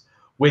weeks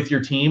with your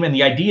team. And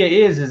the idea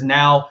is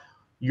now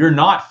you're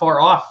not far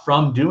off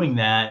from doing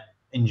that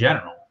in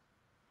general.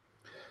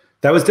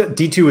 That was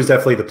D2 was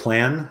definitely the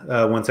plan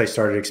once I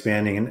started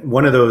expanding. And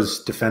one of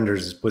those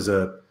defenders was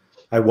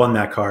I won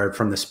that card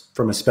from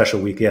a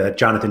special week. Yeah,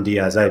 Jonathan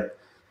Diaz. I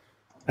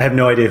have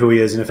no idea who he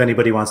is, and if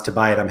anybody wants to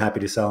buy it, I'm happy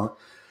to sell it.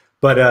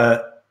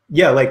 But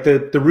yeah, like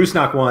the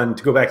Rusnak one,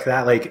 to go back to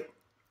that, like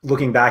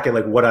looking back at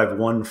like what I've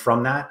won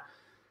from that,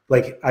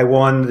 like I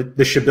won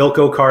the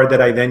Shabilko card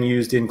that I then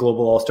used in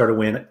Global All-Star to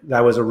win.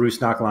 That was a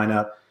Rusnak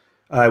lineup.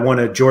 I won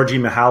a Georgi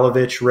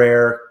Mihailovic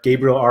rare,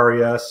 Gabriel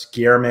Arias,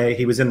 Guilherme.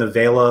 He was in the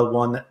Vela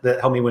one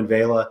that helped me win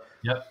Vela.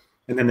 Yep.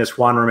 And then this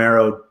Juan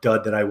Romero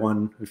dud that I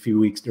won a few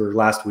weeks or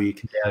last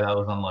week. Yeah, that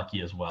was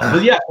unlucky as well.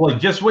 But yeah, like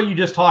just what you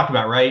just talked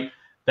about, right?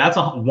 That's a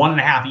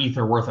 1.5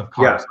 ether worth of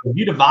cards. Yeah. If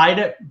you divide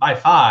it by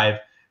 5,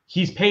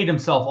 he's paid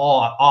himself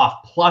all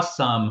off plus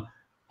some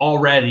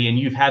already, and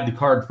you've had the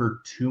card for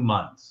 2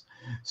 months.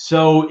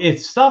 So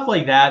it's stuff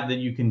like that that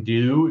you can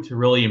do to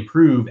really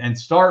improve and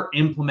start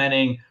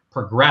implementing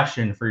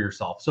progression for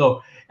yourself.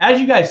 So as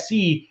you guys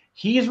see,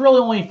 he's really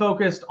only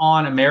focused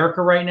on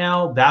America right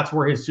now. That's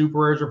where his super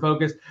rares are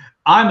focused.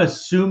 I'm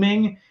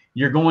assuming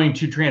you're going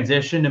to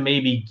transition to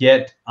maybe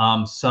get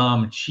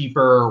some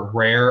cheaper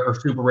rare or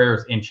super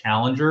rares in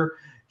Challenger,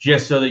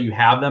 just so that you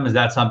have them. Is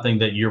that something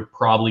that you're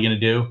probably going to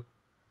do?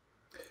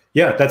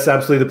 Yeah, that's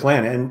absolutely the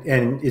plan.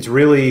 And it's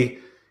really,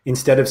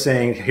 instead of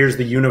saying, here's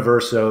the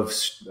universe of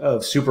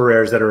super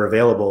rares that are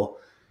available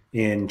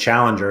in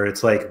Challenger,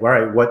 it's like, all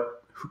right,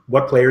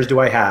 what players do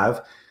I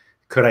have?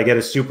 Could I get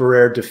a super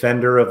rare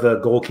defender of the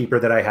goalkeeper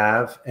that I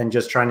have? And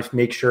just trying to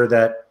make sure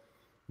that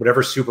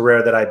whatever super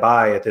rare that I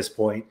buy at this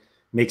point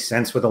makes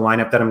sense with the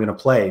lineup that I'm going to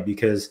play.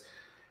 Because,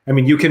 I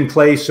mean, you can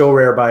play so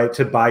rare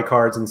to buy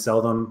cards and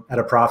sell them at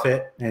a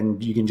profit,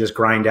 and you can just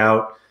grind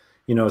out,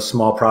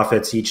 small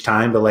profits each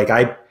time. But like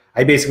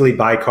I basically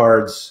buy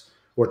cards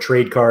or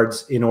trade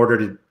cards in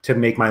order to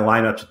make my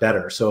lineups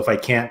better. So if I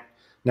can't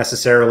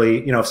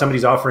necessarily, if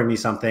somebody's offering me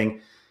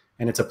something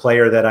and it's a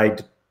player that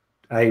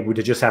I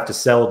would just have to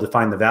sell to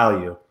find the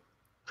value.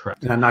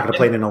 Correct. And I'm not going to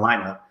play it in a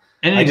lineup.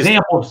 An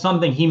example of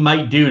something he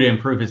might do to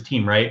improve his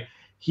team, right?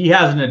 He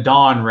has an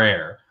Adon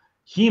rare.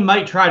 He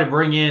might try to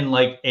bring in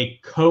like a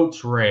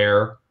Coates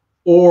rare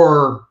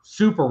or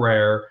super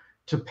rare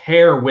to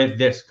pair with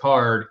this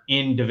card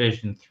in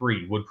Division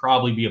 3 would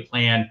probably be a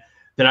plan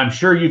that I'm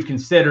sure you've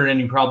considered and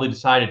you probably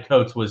decided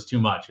Coates was too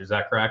much. Is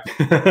that correct?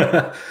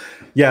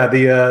 Yeah,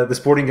 the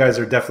sporting guys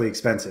are definitely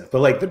expensive,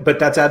 but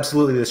that's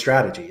absolutely the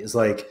strategy. Is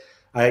like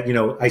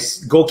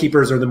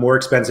goalkeepers are the more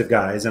expensive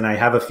guys, and I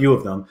have a few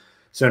of them.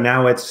 So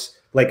now it's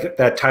like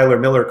that Tyler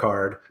Miller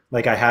card.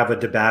 Like I have a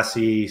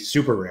DeBassi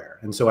super rare,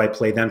 and so I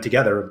play them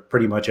together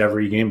pretty much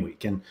every game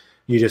week, and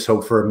you just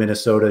hope for a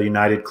Minnesota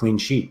United clean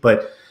sheet.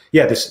 But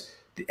yeah,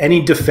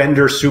 any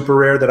defender super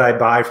rare that I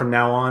buy from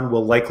now on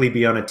will likely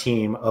be on a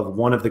team of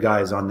one of the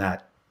guys on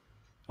that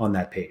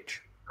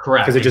page.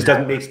 Correct. Because it just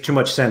doesn't make too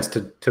much sense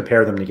to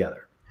pair them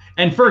together.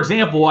 And for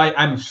example,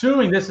 I'm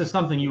assuming this is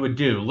something you would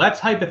do. Let's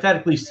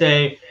hypothetically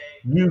say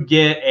you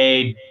get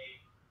a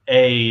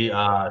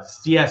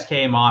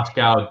CSK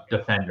Moscow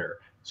defender,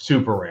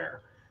 super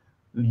rare.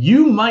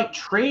 You might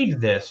trade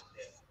this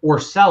or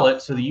sell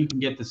it so that you can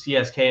get the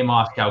CSK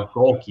Moscow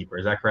goalkeeper.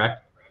 Is that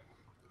correct?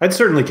 I'd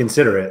certainly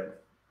consider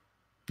it.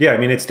 Yeah, I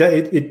mean,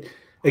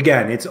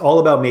 again, it's all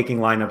about making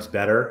lineups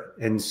better.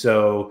 And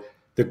so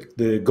the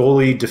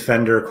goalie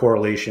defender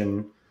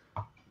correlation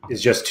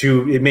is just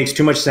it makes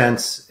too much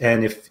sense.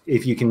 And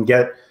if you can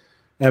get,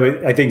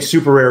 I think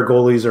super rare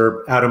goalies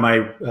are out of my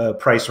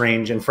price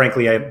range. And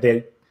frankly,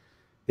 they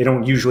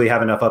don't usually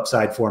have enough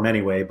upside for them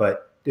anyway.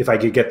 But if I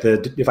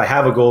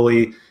have a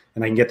goalie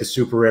and I can get the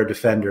super rare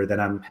defender, then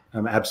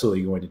I'm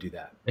absolutely going to do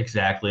that.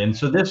 Exactly. And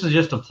so this is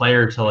just a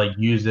player to like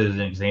use as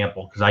an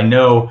example, because I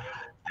know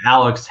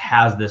Alex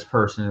has this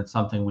person. It's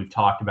something we've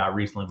talked about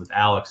recently with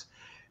Alex.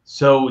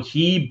 So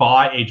he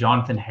bought a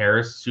Jonathan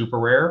Harris super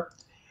rare,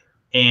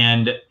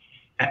 and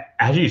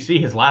as you see,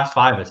 his last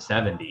 5 is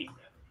 70.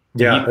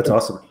 Yeah, that's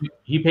awesome.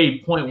 He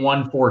paid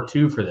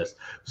 0.142 for this.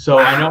 So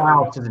I know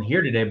Alex isn't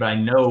here today, but I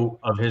know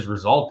of his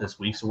result this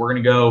week. So we're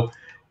going to go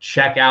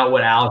check out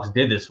what Alex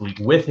did this week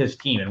with his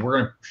team, and we're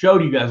going to show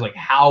you guys like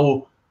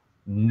how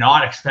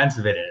not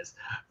expensive it is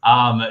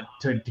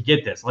to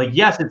get this. Like,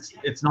 yes,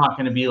 it's not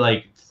going to be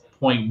like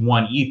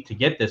 0.1 ETH to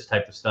get this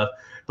type of stuff,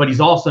 but he's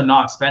also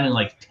not spending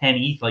like 10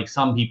 ETH like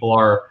some people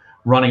are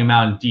running him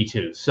out in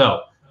D2.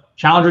 So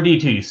Challenger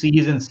D2, you see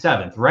he's in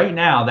 7th. Right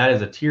now, that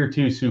is a Tier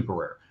 2 super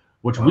rare,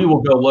 which we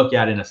will go look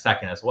at in a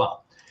second as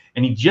well.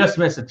 And he just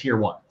missed a Tier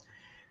 1.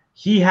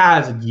 He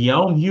has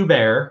Guillaume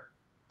Hubert.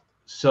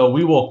 So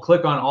we will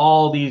click on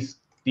all these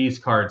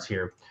cards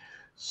here.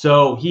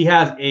 So he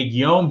has a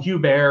Guillaume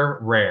Hubert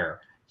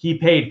rare. He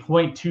paid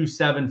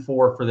 0.274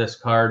 for this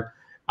card.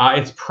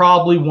 It's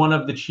probably one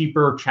of the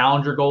cheaper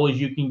challenger goalies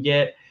you can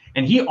get.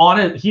 And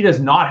he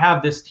does not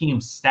have this team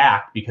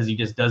stacked because he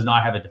just does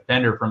not have a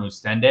defender from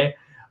Ostende.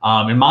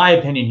 In my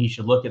opinion, he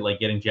should look at like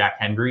getting Jack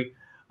Hendry,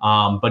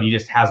 but he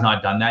just has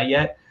not done that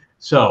yet.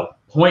 So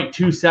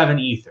 0.27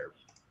 Ether.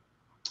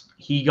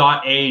 He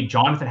got a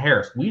Jonathan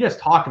Harris. We just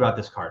talked about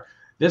this card.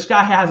 This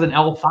guy has an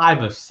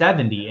L5 of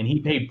 70, and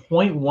he paid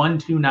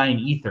 0.129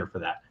 Ether for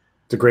that.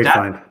 It's a great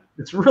find.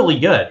 It's really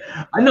good.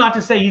 I'm not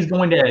to say he's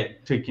going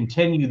to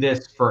continue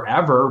this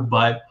forever,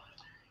 but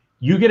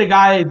you get a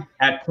guy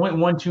at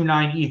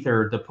 0.129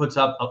 Ether that puts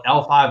up an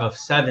L5 of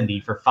 70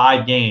 for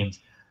 5 games.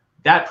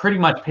 That pretty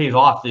much pays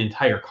off the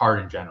entire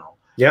card in general.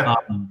 Yeah.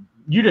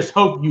 You just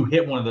hope you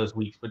hit one of those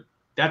weeks, but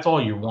that's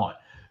all you want.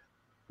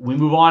 We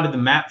move on to the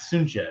Matt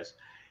Sanchez.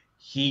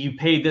 He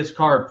paid this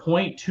card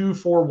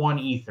 0.241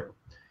 Ether.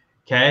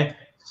 Okay.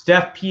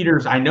 Steph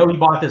Peters, I know he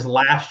bought this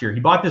last year. He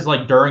bought this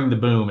like during the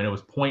boom, and it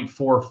was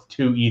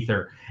 0.42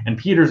 Ether. And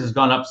Peters has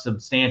gone up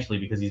substantially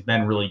because he's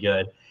been really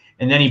good.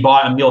 And then he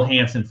bought Emil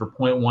Hansen for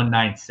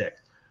 0.196.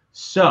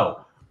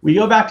 So we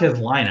go back to his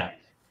lineup.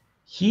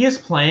 He is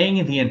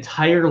playing the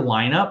entire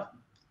lineup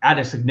at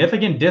a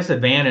significant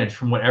disadvantage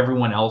from what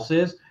everyone else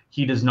is.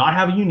 He does not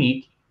have a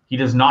unique. He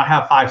does not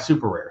have 5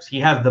 super rares. He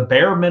has the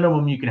bare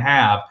minimum you can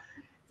have.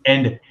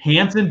 And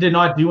Hansen did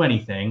not do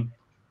anything.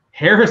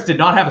 Harris did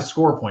not have a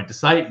score point,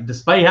 despite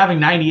having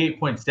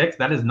 98.6.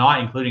 That is not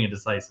including a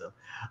decisive.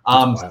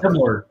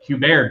 Similar,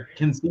 Hubert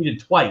conceded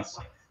twice,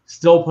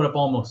 still put up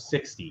almost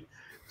 60.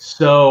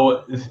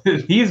 So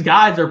these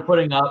guys are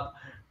putting up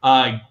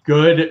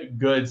good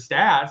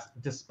stats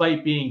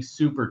despite being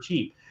super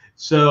cheap.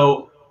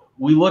 So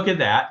we look at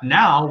that.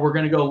 Now we're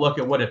going to go look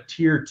at what a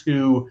Tier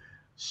 2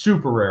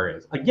 super rare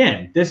is.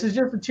 Again, this is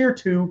just a Tier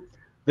 2.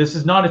 This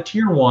is not a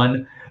Tier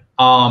 1.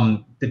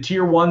 The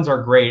Tier 1s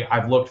are great.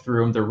 I've looked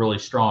through them. They're really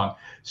strong.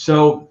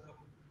 So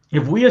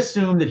if we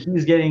assume that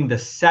he's getting the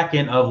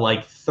second of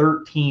like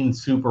 13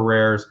 super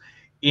rares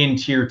in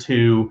Tier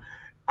 2,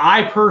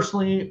 I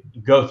personally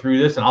go through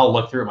this and I'll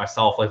look through it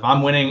myself. Like if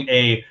I'm winning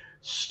a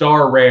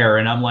star rare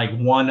and I'm like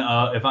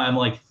if I'm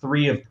like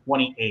 3 of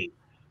 28,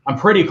 I'm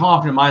pretty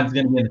confident mine's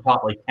going to be in the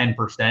top like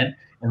 10%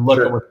 and look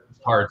at what these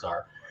cards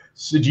are.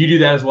 So do you do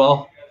that as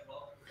well?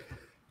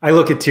 I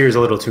look at tiers a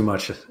little too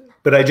much.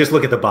 But I just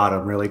look at the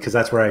bottom, really, because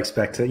that's where I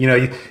expect to.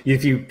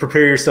 If you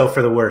prepare yourself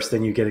for the worst,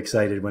 then you get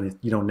excited when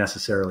you don't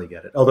necessarily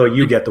get it. Although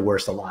you get the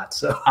worst a lot.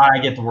 So I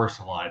get the worst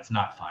a lot. It's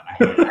not fun. I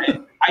hate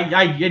it.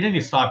 I need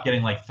to stop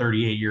getting like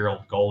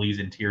 38-year-old goalies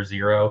in Tier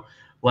 0.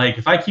 Like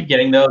if I keep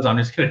getting those, I'm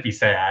just going to be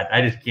sad.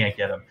 I just can't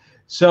get them.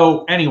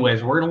 So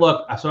anyways, we're going to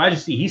look. So I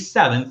just see he's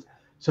 7th.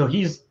 So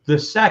he's the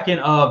second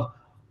of,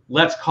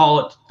 let's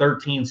call it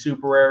 13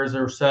 super rares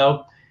or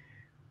so.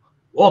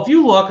 Well, if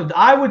you look,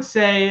 I would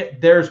say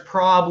there's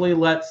probably,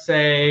 let's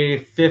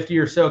say, 50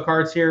 or so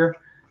cards here.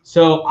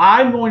 So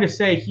I'm going to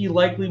say he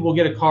likely will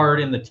get a card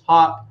in the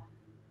top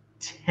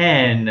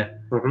 10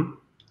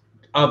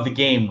 of the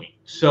game week.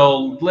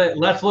 So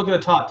let's look at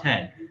the top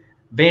 10.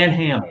 Van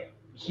Hamel.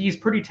 He's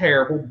pretty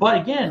terrible. But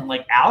again,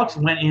 like Alex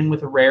went in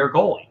with a rare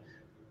goalie.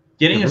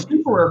 Getting a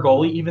super rare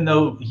goalie, even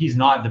though he's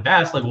not the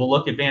best, like we'll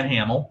look at Van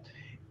Hamel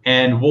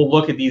and we'll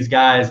look at these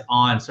guys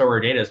on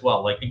Sorare data as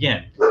well. Like,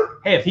 again,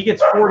 hey, if he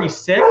gets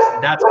 46,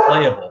 that's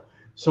playable.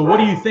 So what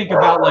do you think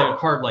about like a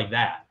card like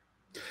that?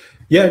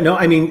 Yeah, no,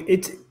 I mean,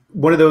 it's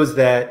one of those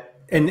that,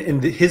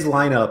 and his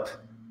lineup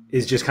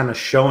is just kind of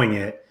showing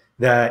it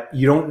that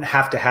you don't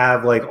have to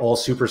have like all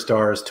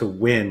superstars to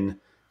win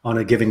on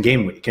a given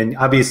game week. And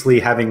obviously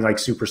having like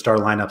superstar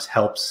lineups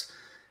helps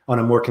on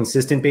a more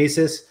consistent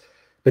basis.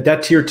 But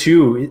that tier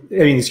 2, I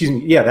mean, excuse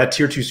me, yeah, that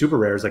tier 2 super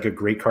rare is like a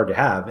great card to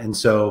have. And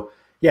so,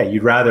 yeah,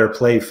 you'd rather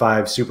play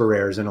 5 super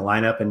rares in a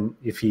lineup. And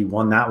if he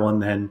won that one,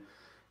 then,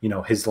 you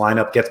know, his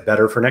lineup gets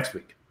better for next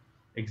week.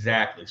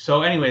 Exactly.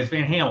 So anyways,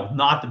 Van Hamel,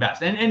 not the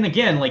best. And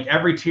again, like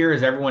every tier,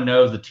 as everyone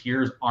knows, the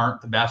tiers aren't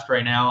the best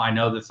right now. I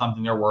know that's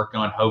something they're working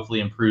on,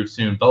 hopefully improve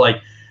soon. But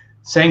like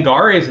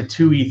Sangare is a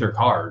 2 ether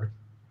card,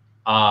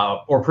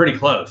 or pretty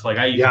close. Like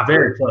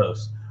very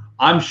close.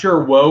 I'm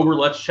sure Wover,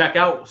 let's check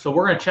out. So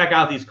we're going to check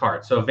out these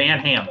cards. So Van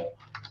Hamel.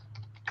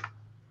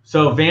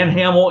 So Van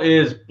Hamel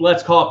is,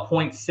 let's call it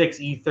 0.6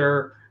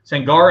 ether.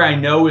 Sangare I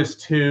know is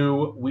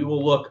 2. We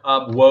will look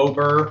up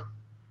Wover,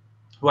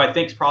 who I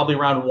think is probably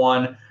around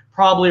 1.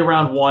 Probably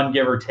around 1,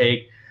 give or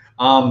take.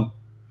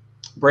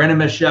 Brandon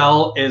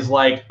Michel is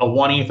like a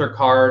 1 ether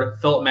card.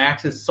 Philip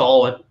Max is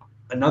solid.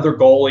 Another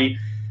goalie.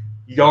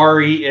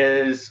 Yari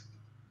is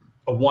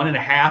a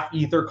 1.5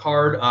 ether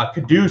card.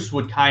 Caduce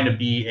would kind of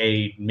be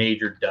a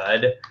major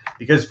dud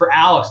because for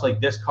Alex,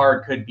 like this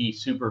card could be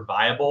super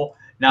viable.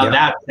 Now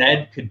that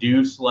said,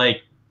 Caduce,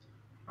 like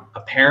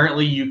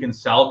apparently you can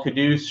sell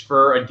Caduce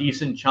for a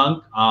decent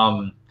chunk,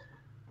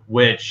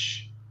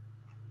 which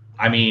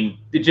I mean,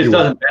 it just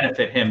doesn't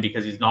benefit him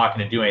because he's not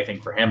going to do anything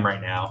for him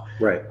right now.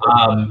 Right.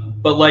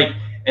 But like,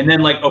 and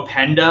then like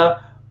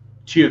Openda,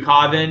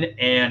 Chiakovin,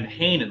 and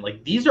Hanen,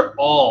 like these are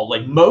all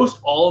like most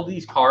all of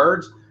these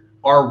cards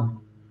are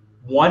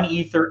 1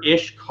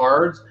 ether-ish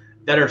cards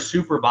that are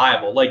super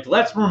viable. Like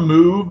let's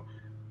remove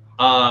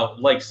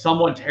like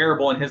someone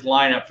terrible in his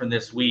lineup from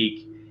this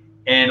week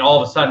and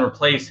all of a sudden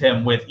replace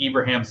him with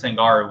Ibrahim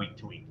Sangare week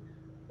to week.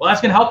 Well,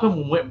 that's going to help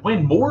him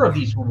win more of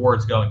these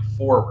rewards going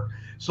forward.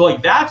 So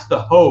like that's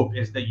the hope,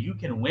 is that you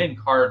can win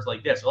cards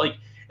like this. Like,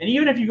 and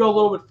even if you go a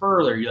little bit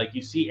further,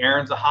 you see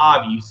Aaron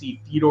Zahavi, you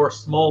see Fyodor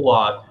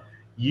Smolov,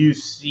 you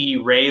see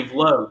Rave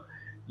Lowe,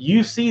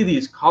 you see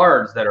these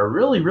cards that are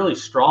really, really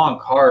strong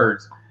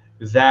cards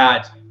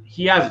that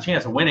he has a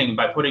chance of winning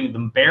by putting the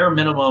bare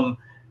minimum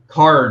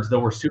cards that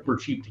were super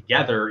cheap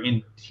together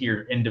in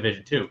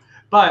Division 2.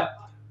 But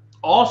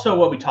also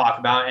what we talk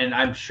about, and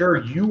I'm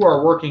sure you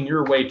are working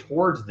your way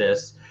towards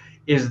this,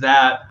 is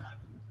that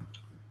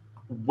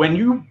when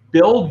you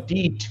build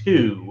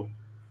D2,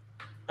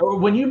 or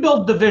when you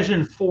build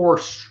Division 4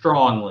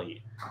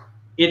 strongly,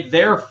 it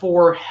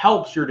therefore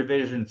helps your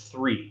Division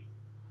 3.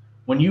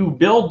 When you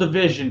build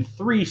Division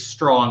 3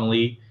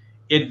 strongly,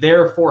 it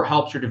therefore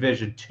helps your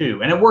Division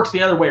 2. And it works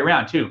the other way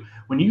around too.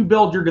 When you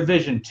build your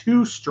Division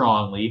 2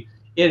 strongly,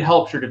 it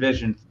helps your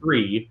Division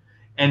 3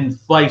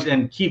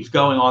 and keeps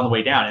going on the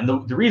way down.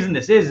 And the reason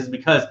this is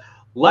because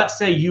let's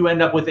say you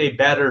end up with a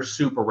better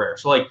super rare.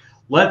 So like,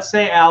 let's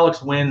say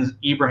Alex wins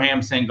Ibrahim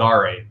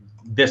Sangare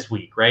this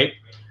week, right?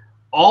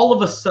 All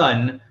of a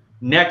sudden,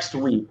 next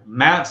week,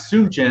 Matt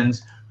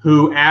Sunchins,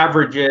 who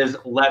averages,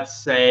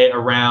 let's say,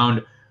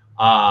 around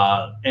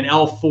an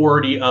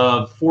L40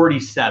 of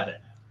 47.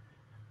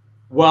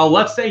 Well,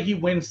 let's say he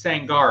wins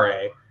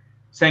Sangare.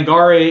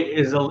 Sangare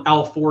is an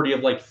L40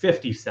 of like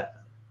 57.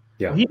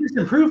 Yeah. He just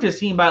improved his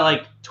team by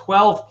like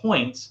 12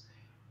 points.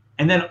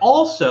 And then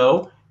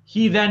also,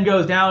 he then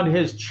goes down to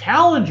his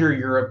Challenger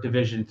Europe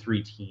Division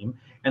 3 team.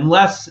 And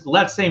let's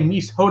say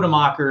Mies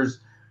Hodemakers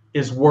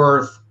is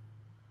worth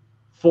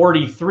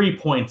 43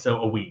 points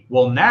a week.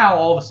 Well, now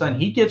all of a sudden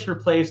he gets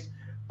replaced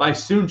by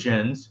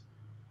Sunchins,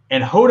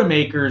 and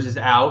Hodemakers is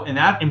out, and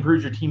that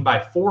improves your team by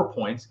 4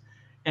 points.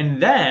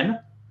 And then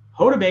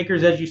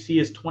Hodemakers, as you see,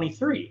 is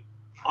 23.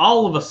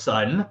 All of a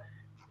sudden,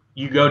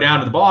 you go down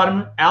to the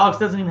bottom. Alex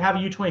doesn't even have a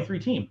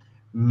U23 team.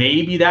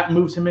 Maybe that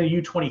moves him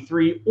into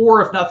U23,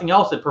 or if nothing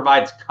else, it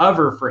provides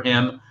cover for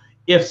him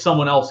if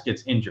someone else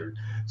gets injured.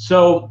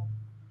 So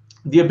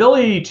the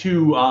ability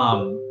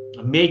to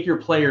make your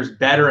players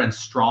better and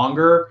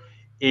stronger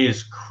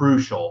is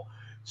crucial.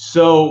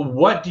 So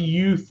what do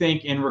you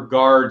think in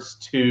regards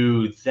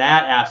to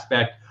that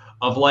aspect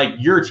of like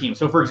your team?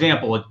 So for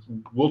example,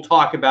 we'll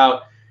talk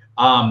about,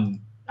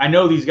 I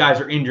know these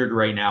guys are injured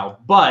right now,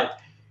 but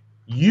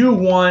you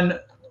won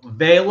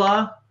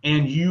Vela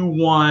and you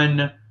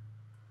won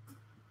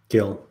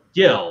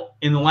Gil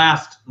in the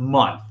last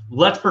month.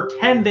 Let's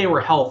pretend they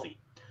were healthy.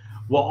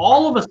 Well,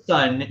 all of a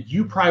sudden,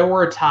 you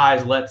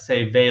prioritize, let's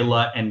say,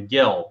 Vela and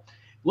Gil.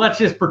 Let's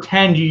just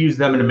pretend you use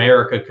them in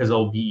America because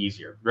it'll be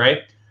easier, right?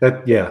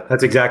 Yeah,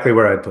 that's exactly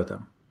where I'd put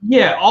them.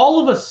 Yeah, all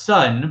of a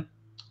sudden,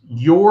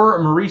 your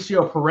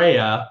Mauricio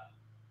Pereira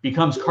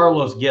becomes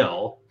Carlos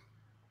Gil.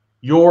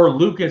 Your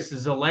Lucas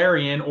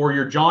Zalarian or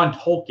your John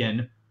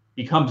Tolkien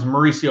becomes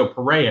Mauricio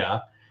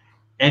Pereira.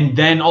 And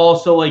then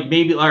also, like,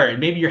 maybe, all right,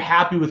 maybe you're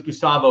happy with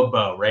Gustavo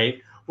Bo,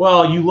 right?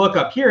 Well, you look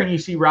up here and you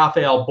see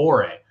Rafael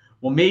Borre.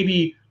 Well,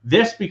 maybe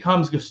this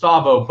becomes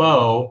Gustavo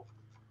Bo.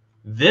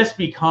 This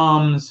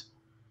becomes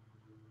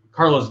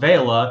Carlos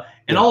Vela.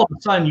 And all of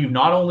a sudden, you've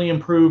not only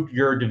improved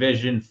your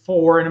Division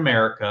 4 in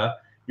America,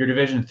 your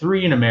Division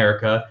 3 in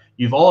America,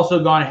 you've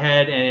also gone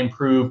ahead and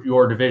improved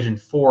your Division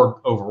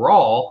 4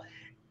 overall.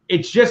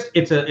 It's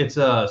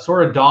a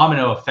sort of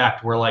domino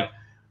effect where, like,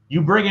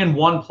 you bring in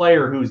one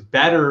player who's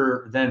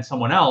better than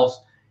someone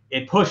else,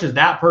 it pushes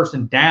that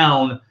person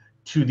down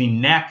to the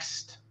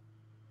next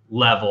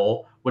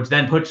level, which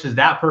then pushes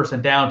that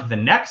person down to the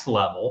next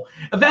level.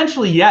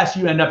 Eventually, yes,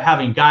 you end up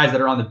having guys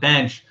that are on the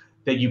bench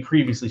that you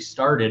previously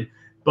started,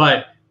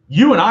 but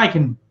you and I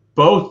can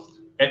both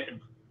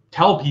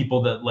tell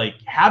people that, like,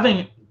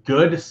 having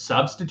good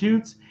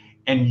substitutes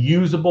and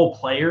usable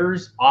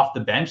players off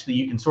the bench that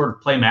you can sort of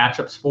play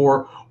matchups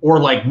for, or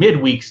like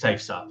midweeks type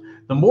stuff,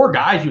 the more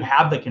guys you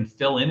have that can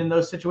fill in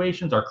those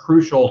situations are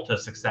crucial to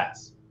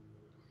success.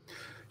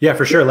 Yeah,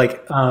 for sure.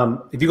 Like,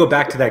 if you go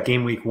back to that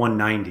game week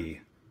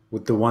 190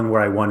 with the one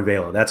where I won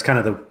Vela, that's kind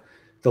of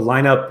the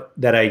lineup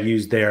that I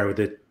used there with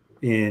it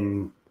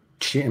in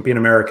Champion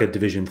America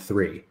Division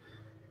 3.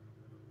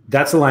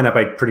 That's the lineup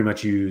I pretty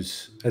much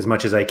use as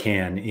much as I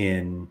can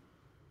in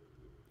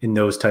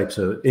those types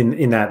of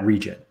in that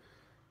region.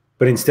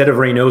 But instead of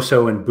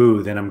Reynoso and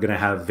Boo, then I'm going to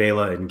have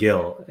Vela and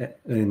Gil,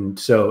 and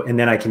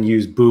then I can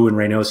use Boo and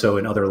Reynoso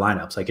in other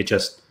lineups. Like, it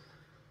just,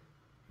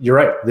 you're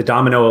right. The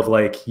domino of,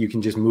 like, you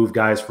can just move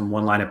guys from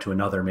one lineup to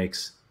another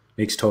makes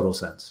total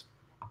sense.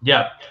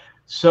 Yeah.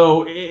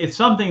 So it's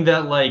something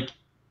that, like,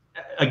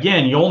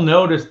 again, you'll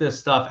notice this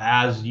stuff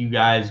as you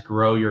guys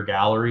grow your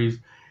galleries.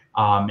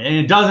 And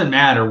it doesn't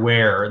matter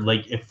where.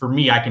 Like, if for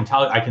me, I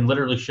can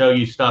literally show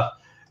you stuff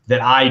that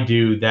I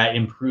do that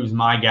improves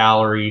my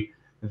gallery,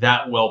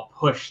 that will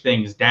push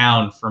things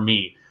down for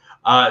me.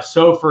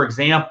 So for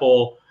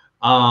example,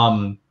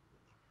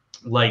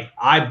 like,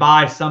 I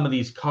buy some of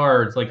these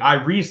cards. Like, I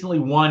recently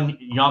won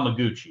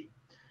Yamaguchi.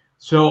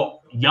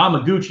 So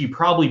Yamaguchi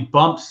probably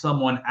bumped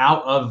someone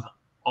out of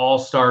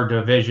All-Star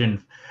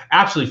Division.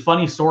 Actually,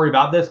 funny story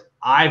about this.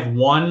 I've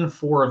won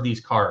 4 of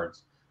these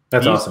cards.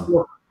 That's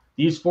awesome.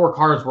 These 4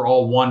 cards were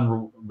all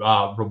won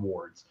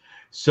rewards.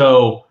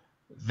 So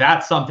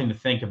that's something to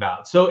think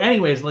about. So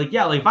anyways, like,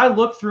 yeah, like, if I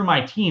look through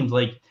my teams,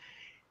 like,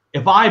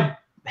 if I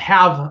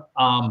have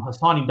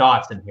Hassani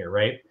Dotson here,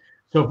 right?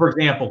 So for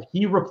example,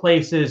 he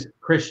replaces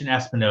Christian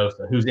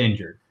Espinosa, who's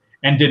injured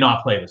and did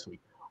not play this week.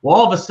 Well,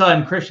 all of a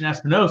sudden, Christian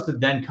Espinosa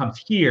then comes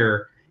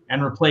here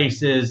and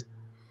replaces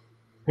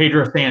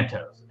Pedro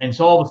Santos. And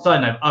so all of a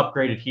sudden, I've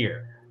upgraded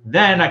here.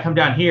 Then I come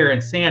down here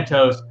and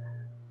Santos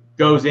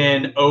goes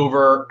in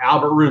over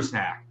Albert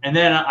Rusnak. And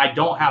then I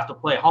don't have to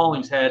play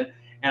Hollingshead,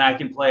 and I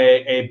can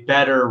play a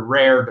better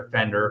rare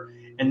defender.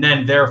 And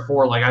then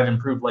therefore, like, I've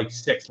improved like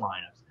 6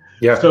 lineups.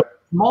 Yeah. So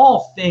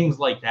small things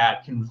like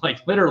that can,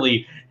 like,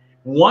 literally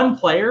one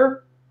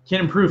player can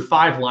improve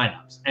 5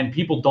 lineups, and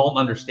people don't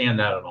understand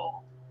that at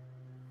all.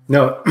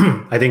 No,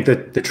 I think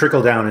that the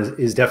trickle down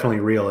is definitely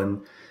real.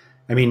 And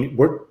I mean,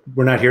 we're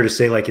not here to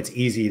say, like, it's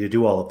easy to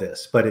do all of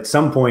this, but at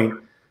some point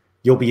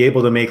you'll be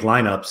able to make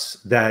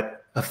lineups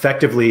that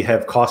effectively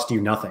have cost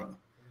you nothing,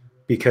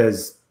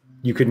 because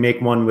you could make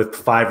one with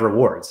 5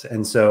 rewards.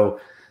 And so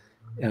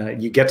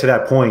you get to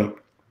that point,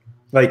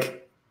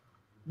 like,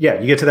 yeah,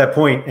 you get to that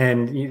point,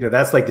 and, you know,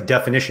 that's like the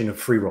definition of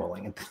free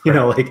rolling. You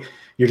know, like,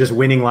 you're just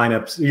winning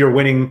lineups, you're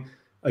winning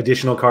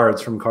additional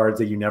cards from cards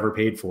that you never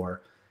paid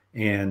for.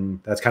 And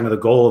that's kind of the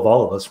goal of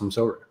all of us from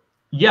Sorare.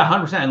 Yeah,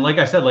 100%. And like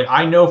I said, like,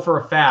 I know for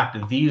a fact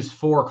that these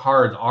 4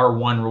 cards are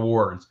 1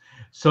 rewards.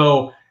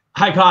 So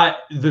I got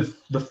the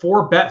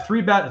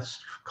 3 bet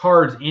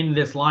cards in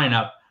this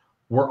lineup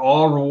were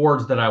all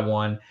rewards that I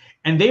won.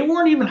 And they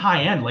weren't even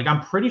high end. Like,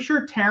 I'm pretty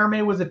sure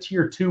Terame was a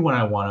tier 2 when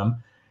I won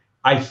them.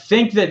 I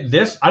think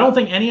that I don't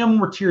think any of them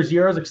were tier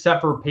 0s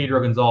except for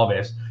Pedro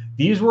Gonzalez.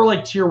 These were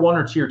like tier 1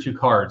 or tier 2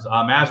 cards.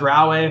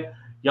 Mazraoui,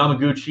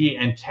 Yamaguchi,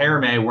 and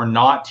Terame were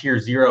not tier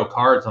 0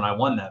 cards when I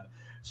won them.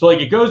 So, like,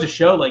 it goes to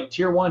show, like,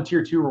 tier 1,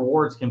 tier 2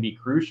 rewards can be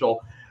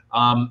crucial.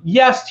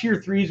 Yes, tier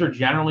 3s are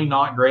generally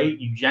not great.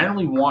 You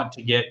generally want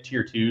to get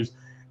tier 2s.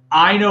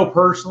 I know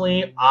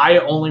personally, I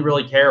only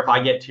really care if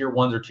I get tier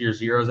 1s or tier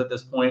 0s at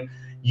this point.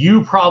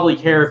 You probably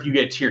care if you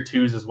get tier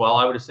 2s as well,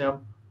 I would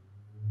assume.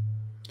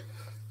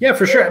 Yeah,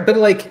 for sure. But,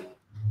 like,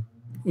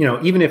 you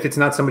know, even if it's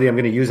not somebody I'm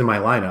going to use in my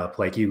lineup,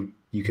 like, you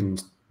can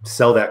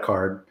sell that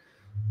card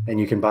and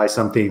you can buy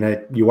something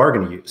that you are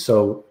going to use.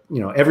 So,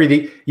 you know,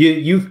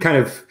 you kind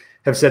of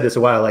have said this a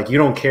while, like, you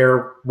don't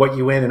care what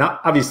you win, and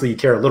obviously you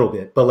care a little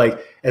bit, but,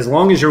 like, as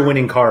long as you're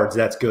winning cards,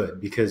 that's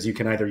good, because you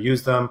can either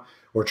use them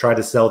or try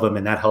to sell them,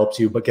 and that helps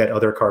you but get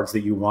other cards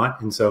that you want.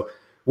 And so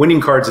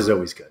winning cards is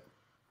always good.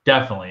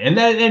 Definitely.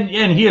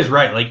 And he is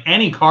right. Like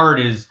any card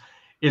is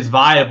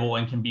viable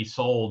and can be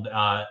sold.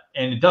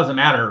 And it doesn't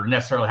matter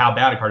necessarily how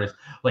bad a card is.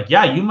 Like,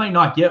 yeah, you might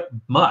not get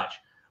much.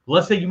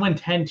 Let's say you win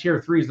 10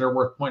 tier 3s that are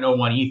worth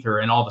 0.01 ether,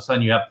 and all of a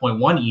sudden you have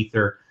 0.1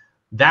 ether.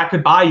 That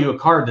could buy you a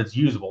card that's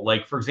usable.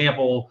 Like, for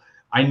example,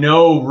 I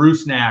know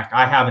Rusnak.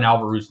 I have an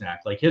Albert Rusnak.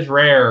 Like, his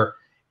rare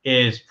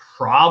is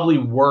probably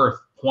worth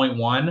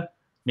 0.1.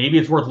 Maybe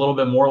it's worth a little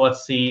bit more.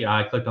 Let's see.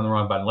 I clicked on the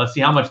wrong button. Let's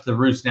see how much the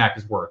Rusnak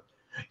is worth.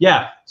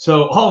 Yeah,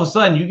 so all of a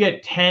sudden you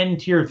get 10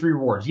 tier 3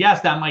 rewards.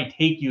 Yes, that might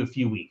take you a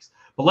few weeks.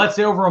 But let's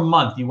say over a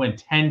month you win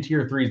 10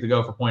 tier 3s to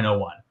go for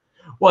 0.01.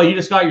 Well, you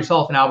just got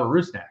yourself an Albert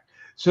Rusnak.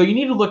 So you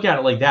need to look at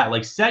it like that.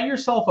 Like, set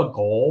yourself a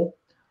goal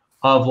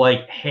of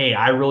like, hey,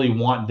 I really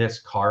want this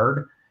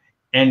card,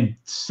 and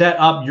set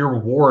up your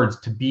rewards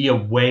to be a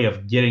way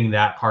of getting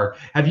that card.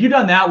 Have you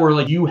done that where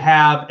like you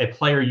have a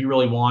player you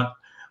really want?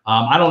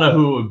 I don't know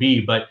who it would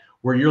be, but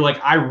where you're like,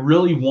 I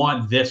really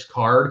want this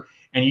card,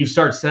 and you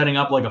start setting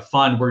up like a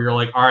fund where you're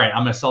like, all right,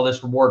 I'm going to sell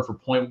this reward for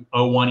 0.01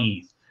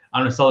 ETH.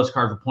 I'm going to sell this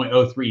card for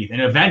 0.03 ETH.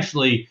 And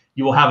eventually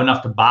you will have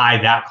enough to buy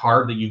that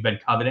card that you've been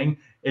coveting.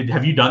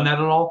 Have you done that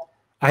at all?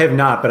 I have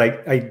not, but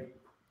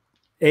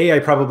I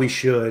probably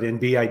should. And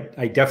B, I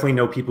definitely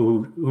know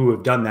people who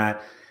have done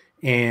that.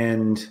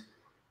 And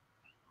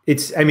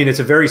it's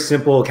a very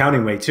simple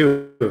accounting way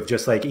too, of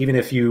just like, even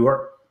if you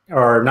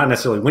are not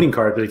necessarily winning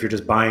cards, but if you're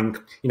just buying,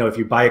 if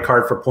you buy a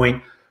card for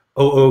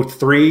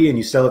 0.003 and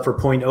you sell it for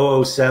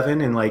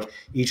 0.007, and like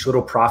each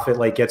little profit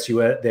like gets you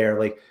there.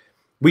 Like,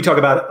 we talk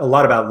a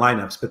lot about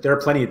lineups, but there are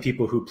plenty of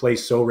people who play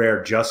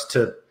Sorare just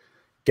to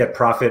get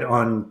profit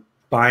on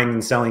buying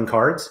and selling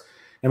cards.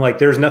 And like,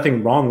 there's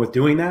nothing wrong with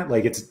doing that.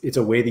 Like, it's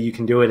a way that you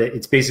can do it.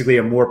 It's basically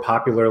a more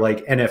popular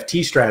like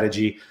NFT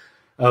strategy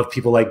of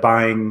people like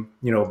buying,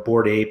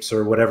 Bored Apes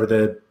or whatever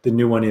the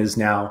new one is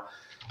now.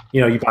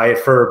 You buy it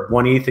for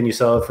 1 ETH and you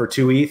sell it for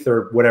 2 ETH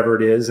or whatever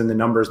it is, and the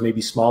numbers may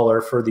be smaller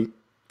for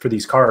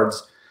these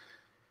cards.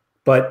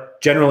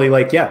 But generally,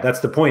 like, yeah,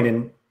 that's the point.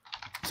 And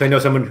so I know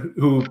someone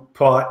who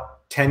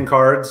bought 10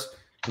 cards,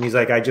 and he's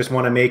like, I just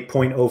want to make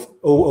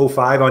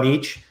 0.005 on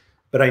each,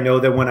 but I know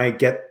that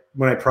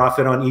when I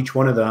profit on each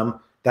one of them,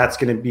 that's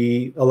going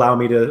to allow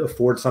me to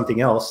afford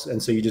something else.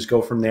 And so you just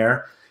go from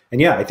there. And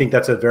yeah, I think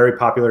that's a very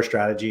popular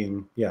strategy.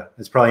 And yeah,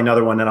 it's probably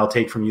another one that I'll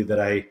take from you that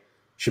I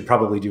should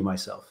probably do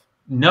myself.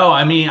 No,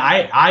 I mean,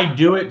 I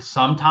do it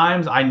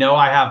sometimes. I know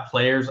I have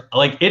players,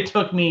 like, it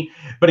took me,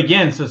 but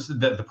again, so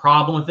the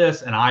problem with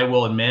this, and I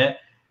will admit,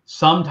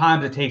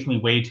 sometimes it takes me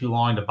way too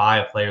long to buy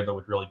a player that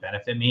would really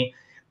benefit me.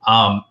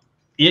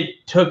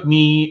 It took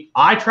me,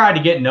 I tried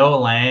to get Noah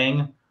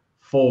Lang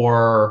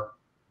for,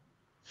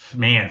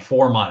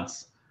 4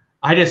 months.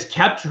 I just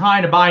kept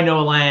trying to buy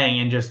Noah Lang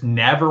and just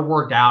never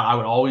worked out. I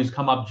would always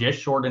come up just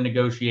short in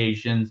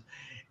negotiations,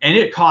 and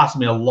it cost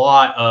me a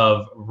lot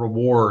of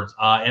rewards.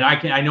 And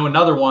I know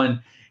another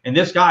one, and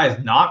this guy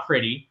is not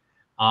pretty.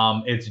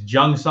 It's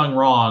Jung Sung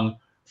Rong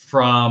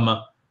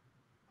from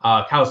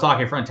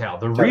Kawasaki Frontale.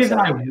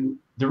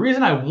 The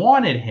reason I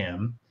wanted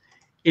him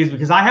is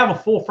because I have a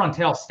full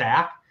Frontale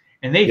stack,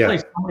 and they play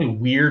so many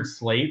weird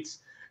slates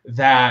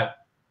that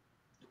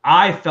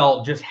I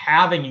felt just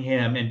having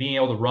him and being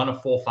able to run a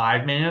full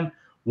 5-man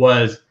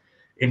was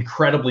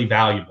incredibly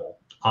valuable.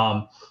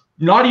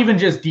 Not even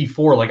just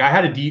D4. Like, I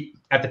had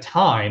at the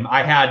time,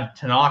 I had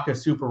Tanaka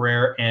super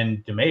rare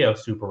and DeMeo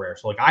super rare.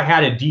 So like, I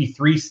had a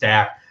D3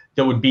 stack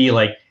that would be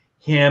like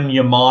him,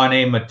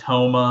 Yamane,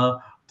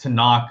 Matoma,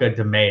 Tanaka,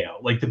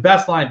 DeMeo, like the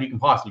best lineup you can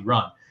possibly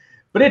run.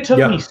 But it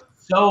took me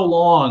so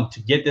long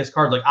to get this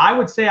card. Like, I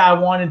would say I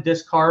wanted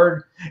this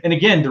card. And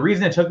again, the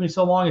reason it took me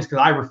so long is because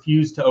I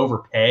refused to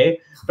overpay.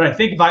 But I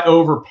think if I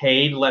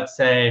overpaid, let's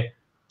say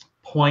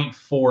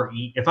 0.4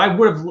 ETH, if I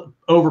would have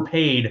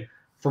overpaid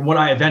from what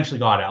I eventually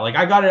got at, like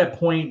I got it at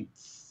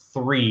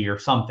 0.3 or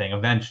something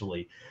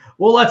eventually.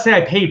 Well, let's say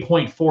I paid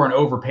 0.4 and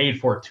overpaid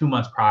for it 2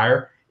 months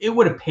prior, it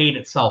would have paid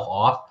itself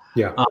off.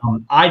 Yeah.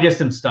 I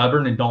just am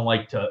stubborn and don't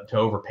like to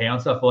overpay on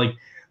stuff. But like,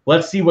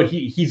 let's see what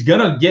he's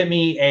gonna get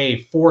me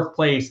a 4th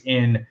place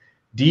in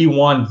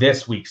D1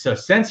 this week. So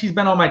since he's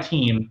been on my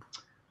team,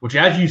 which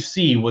as you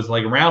see was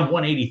like around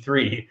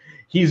 183,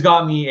 he's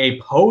got me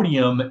a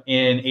podium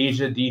in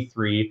Asia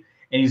D3,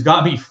 and he's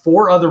got me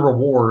 4 other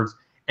rewards,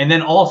 and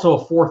then also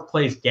a 4th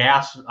place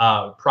gas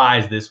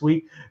prize this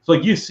week. So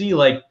like, you see,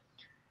 like,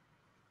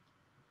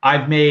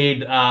 I've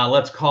made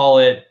let's call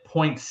it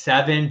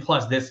 0.7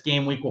 plus this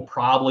game week will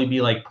probably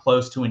be like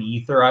close to an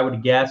ether, I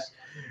would guess.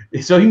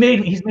 So he's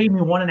made me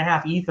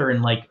 1.5 ether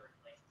in like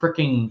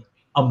freaking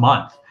a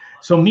month.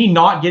 So me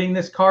not getting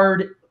this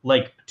card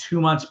like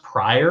 2 months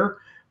prior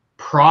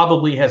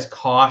probably has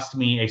cost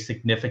me a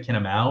significant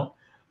amount.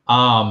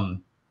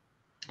 And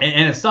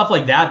it's stuff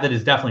like that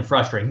is definitely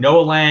frustrating.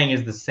 Noah Lang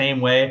is the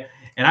same way.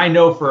 And I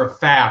know for a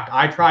fact,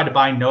 I tried to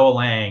buy Noah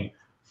Lang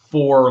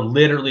for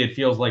literally, it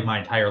feels like my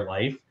entire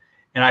life.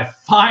 And I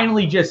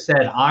finally just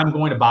said, I'm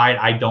going to buy it.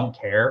 I don't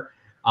care.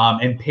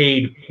 And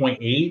paid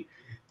 0.8.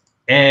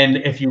 And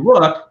if you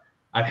look,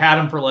 I've had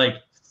him for like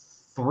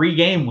 3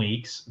 game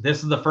weeks.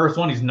 This is the first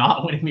one he's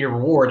not winning me a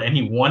reward, and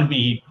he won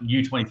me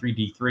U23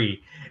 D3.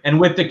 And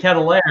with the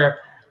Ketelaere,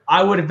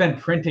 I would have been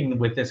printing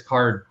with this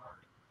card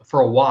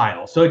for a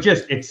while. So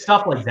it's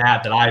stuff like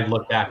that that I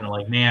look back and I'm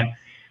like, man,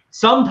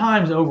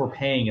 sometimes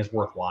overpaying is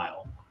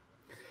worthwhile.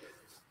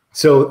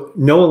 So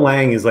Noah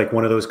Lang is like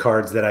one of those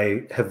cards that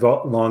I have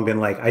long been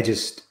like, I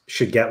just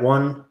should get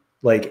one.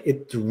 Like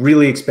it's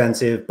really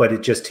expensive, but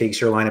it just takes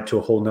your lineup to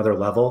a whole nother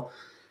level.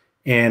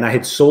 And I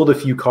had sold a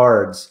few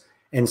cards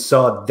and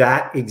saw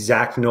that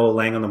exact Noah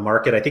Lang on the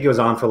market. I think it was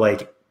on for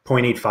like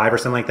 0.85 or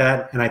something like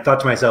that. And I thought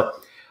to myself,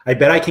 I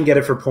bet I can get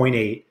it for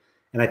 0.8.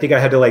 And I think I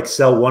had to like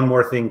sell one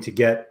more thing to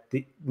get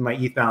my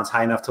ETH balance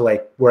high enough to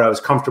like where I was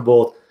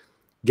comfortable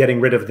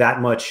getting rid of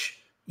that much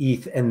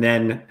ETH and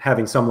then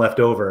having some left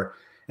over.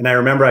 And I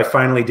remember I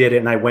finally did it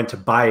and I went to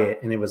buy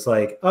it and it was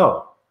like,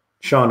 oh,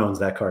 Sean owns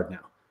that card now.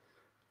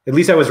 At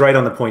least I was right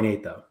on the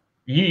 0.8 though.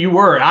 You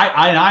were.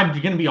 I'm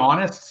going to be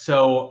honest.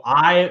 So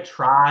I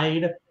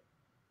tried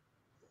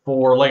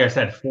for, like I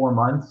said, 4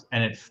 months,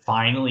 and it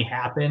finally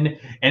happened.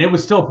 And it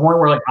was still a point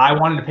where like I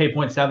wanted to pay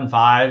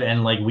 0.75,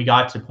 and like we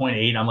got to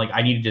 0.8. And I'm like,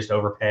 I need to just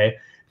overpay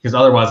because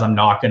otherwise I'm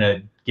not going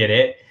to get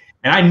it.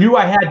 And I knew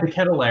I had the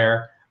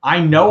Ketelaere. I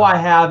know I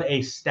have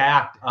a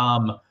stacked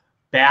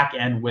back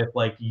end with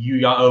like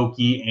Yuya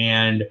Oki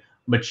and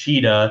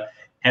Machida.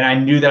 And I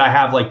knew that I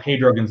have like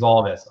Pedro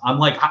Gonzalez. I'm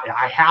like,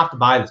 I have to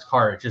buy this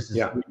card. It just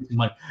is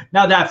like.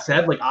 Now that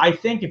said, like I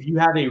think if you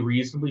have a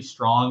reasonably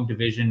strong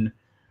Division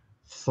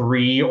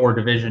 3 or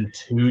Division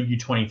 2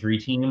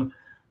 U23 team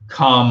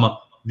come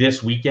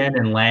this weekend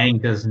and Lang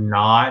does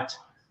not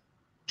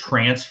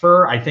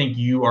transfer, I think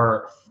you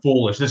are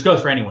foolish. This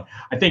goes for anyone.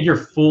 I think you're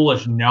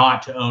foolish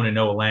not to own a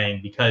Noah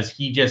Lang because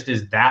he just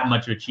is that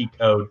much of a cheat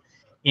code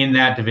in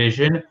that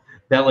division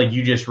that like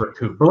you just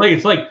recoup. But like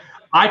it's like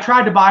I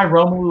tried to buy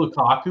Romelu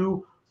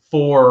Lukaku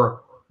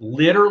for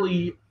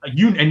literally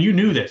you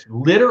knew this,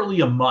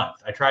 literally a month.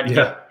 I tried to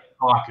get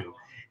Lukaku.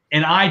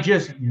 And I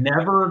just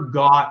never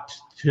got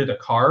to the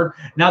card.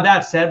 Now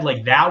that said,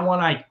 like that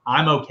one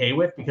I'm okay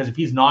with because if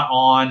he's not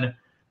on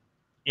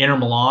Inter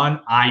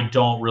Milan, I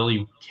don't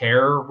really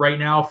care right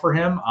now for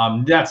him.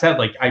 That said,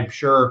 like I'm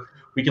sure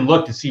we can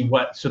look to see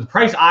what. So the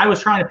price I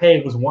was trying to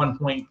pay was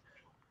 1.1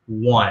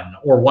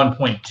 or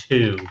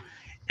 1.2,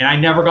 and I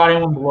never got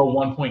anyone below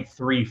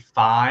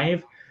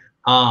 1.35.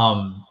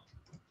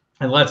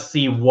 And let's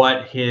see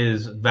what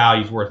his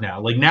value's worth now.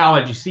 Like now,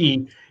 as you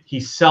see,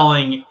 he's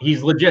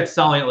legit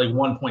selling at like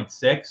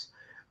 1.6.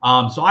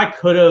 So I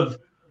could have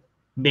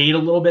made a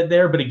little bit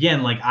there, but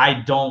again, like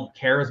I don't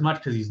care as much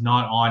because he's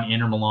not on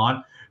Inter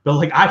Milan. But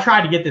like I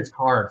tried to get this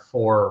card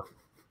for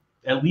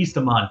at least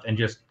a month and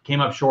just came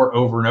up short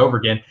over and over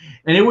again.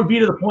 And it would be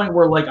to the point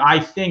where like I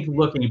think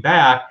looking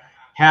back,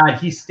 had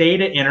he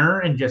stayed at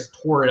Inter and just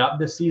tore it up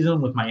this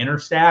season with my Inter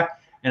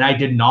stack, and I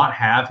did not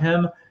have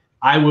him,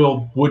 I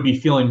would be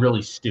feeling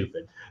really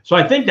stupid. So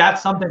I think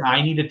that's something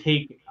I need to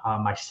take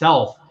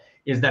myself,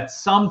 is that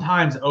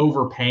sometimes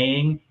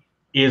overpaying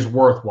is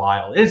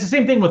worthwhile. It's the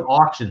same thing with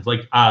auctions.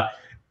 Like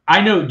I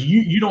know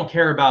you don't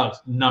care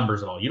about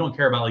numbers at all. You don't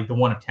care about like the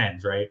 1 of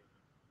 10s, right?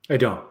 I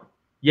don't.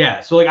 Yeah.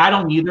 So like I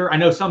don't either. I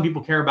know some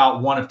people care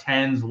about 1 of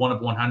 10s, 1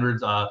 of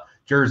 100s,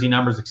 jersey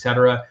numbers,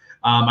 etc.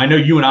 I know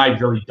you and I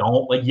really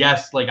don't. Like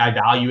yes, like I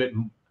value it.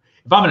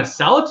 If I'm going to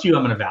sell it to you,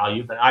 I'm going to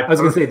value it. But I was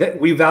going to say that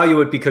we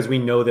value it because we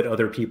know that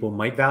other people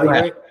might value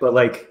it. But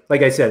like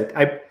I said,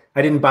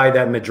 I didn't buy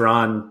that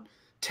Madron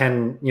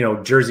 10,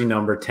 jersey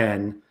number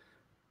 10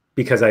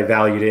 because I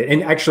valued it.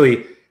 And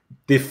actually,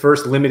 the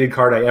first limited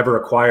card I ever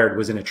acquired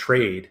was in a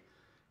trade.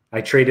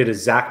 I traded a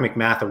Zach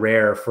McMath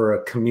rare for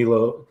a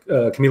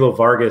Camilo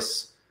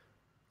Vargas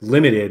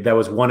limited that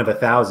was 1 of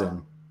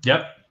 1,000.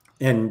 Yep.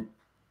 And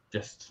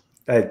just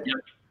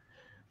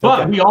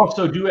but we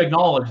also do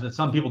acknowledge that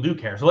some people do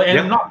care. So and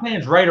I'm not saying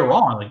it's right or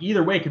wrong. Like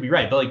either way could be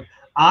right. But like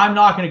I'm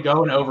not going to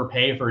go and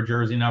overpay for a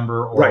jersey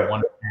number or 1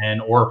 of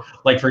 10, or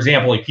like for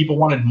example, like people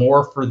wanted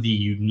more for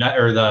the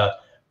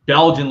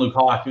Belgian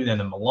Lukaku than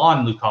the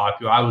Milan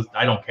Lukaku.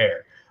 I don't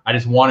care. I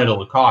just wanted a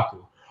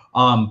Lukaku.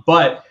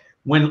 But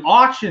when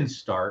auctions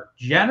start,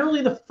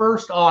 generally the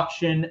first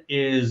auction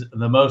is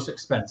the most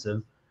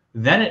expensive.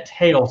 Then it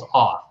tails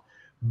off.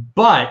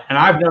 But, and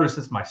I've noticed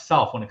this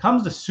myself, when it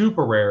comes to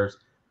super rares,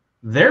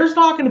 there's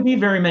not going to be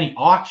very many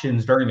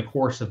auctions during the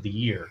course of the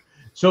year.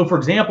 So, for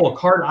example, a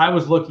card I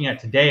was looking at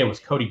today was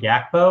Cody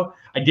Gakpo.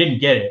 I didn't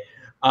get it.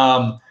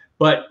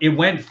 But it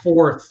went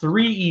for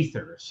 3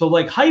 ether. So,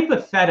 like,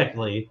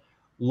 hypothetically,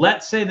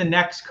 let's say the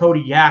next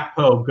Cody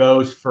Gakpo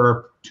goes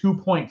for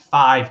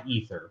 2.5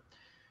 ether.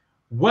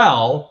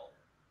 Well,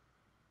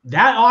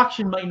 that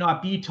auction might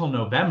not be till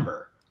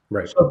November.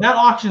 Right. So if that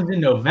auction's in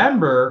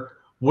November,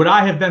 would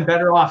I have been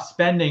better off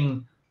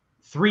spending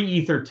 3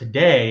 ether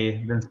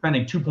today than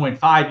spending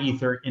 2.5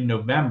 ether in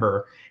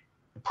November?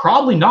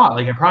 Probably not.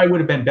 Like I probably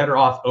would have been better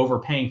off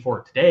overpaying for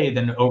it today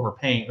than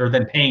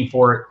paying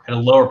for it at a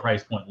lower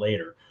price point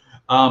later.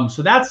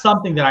 So that's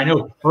something that I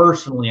know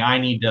personally I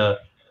need to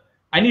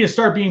I need to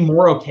start being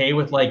more okay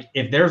with, like,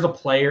 if there's a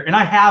player, and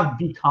I have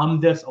become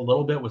this a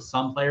little bit with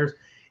some players,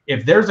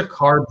 if there's a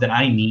card that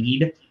I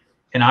need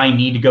and I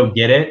need to go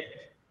get it,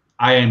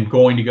 I am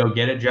going to go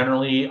get it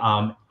generally,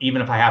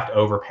 even if I have to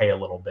overpay a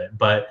little bit.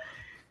 But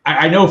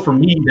I know for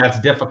me that's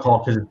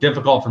difficult because it's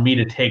difficult for me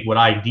to take what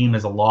I deem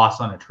as a loss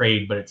on a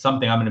trade, but it's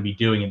something I'm going to be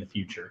doing in the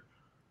future.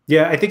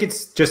 Yeah, I think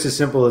it's just as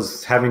simple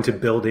as having to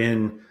build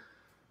in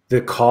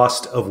the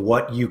cost of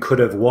what you could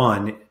have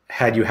won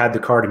had you had the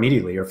card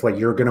immediately, or if like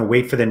you're going to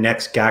wait for the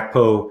next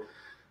Gakpo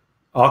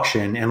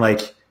auction and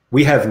like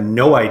we have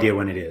no idea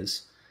when it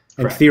is.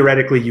 And Correct.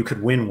 Theoretically you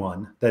could win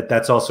one.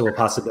 That's also a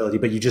possibility,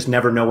 but you just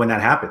never know when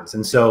that happens.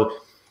 And so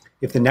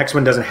if the next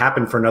one doesn't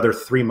happen for another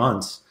 3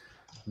 months,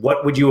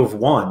 what would you have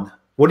won?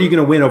 What are you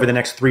going to win over the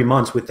next 3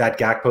 months with that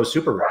Gakpo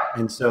super rare?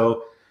 And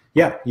so,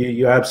 yeah,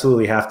 you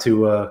absolutely have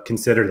to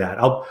consider that.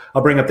 I'll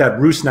bring up that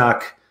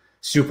Rusnak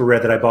super rare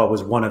that I bought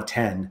was 1 of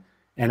 10.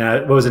 And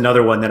it was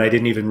another one that I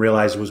didn't even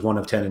realize was 1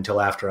 of 10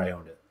 until after I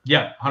owned it.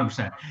 Yeah,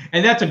 100%.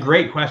 And that's a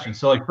great question.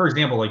 So, like, for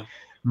example, like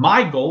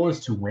my goal is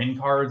to win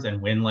cards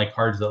and win like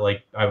cards that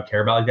like I would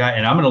care about like that.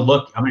 And I'm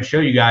going to show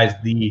you guys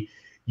the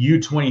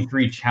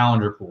U23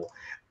 Challenger pool.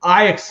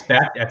 I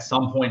expect at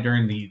some point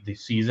during the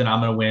season,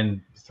 I'm going to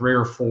win 3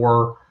 or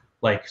 4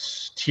 like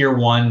tier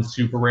 1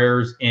 super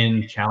rares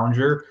in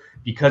Challenger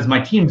because my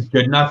team's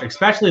good enough,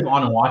 especially if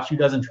Onuachu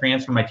doesn't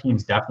transfer, my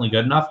team's definitely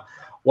good enough.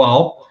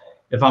 Well,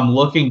 if I'm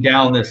looking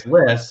down this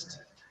list,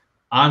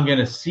 I'm going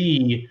to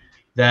see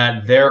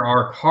that there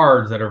are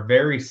cards that are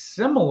very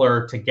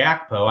similar to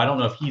Gakpo. I don't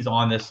know if he's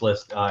on this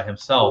list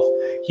himself.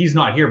 He's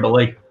not here, but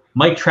like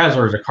Mike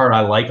Trezor is a card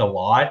I like a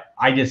lot.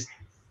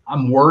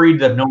 I'm worried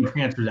that if no one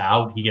transfers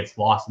out, he gets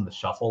lost in the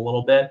shuffle a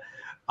little bit.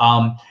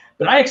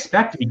 But I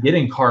expect to be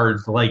getting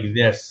cards like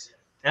this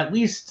at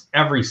least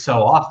every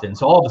so often.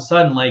 So all of a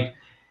sudden, like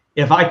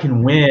if I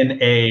can win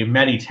a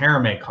Mehdi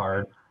Tarame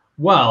card,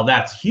 well,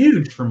 that's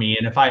huge for me.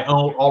 And if I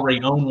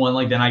already own one,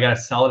 like then I got to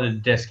sell it at a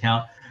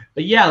discount.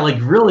 But yeah, like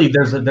really,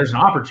 there's an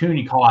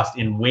opportunity cost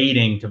in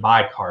waiting to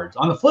buy cards.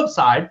 On the flip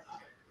side,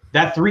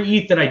 that 3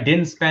 ETH that I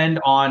didn't spend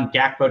on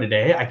Gakpo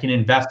today, I can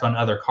invest on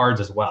other cards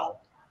as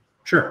well.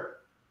 Sure.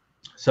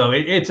 So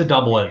it's a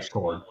double-edged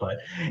sword. But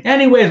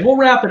anyways, we'll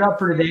wrap it up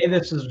for today.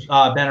 This has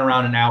been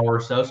around an hour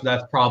or so, so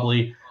that's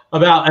probably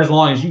about as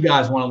long as you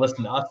guys want to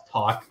listen to us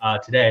talk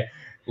today.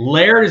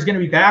 Laird is going to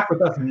be back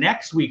with us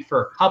next week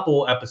for a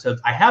couple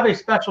episodes. I have a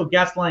special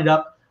guest lined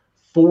up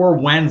for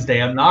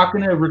Wednesday. I'm not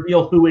going to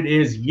reveal who it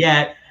is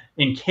yet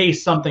in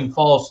case something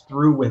falls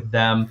through with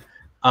them.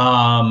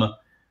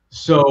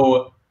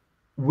 So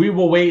we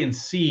will wait and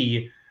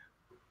see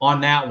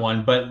on that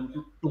one. But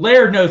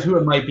Laird knows who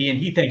it might be, and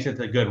he thinks it's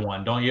a good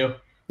one, don't you?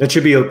 That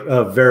should be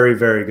a very,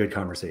 very good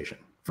conversation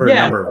for a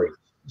number of reasons.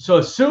 So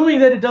assuming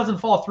that it doesn't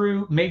fall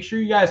through, make sure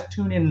you guys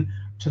tune in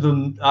to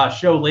the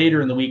show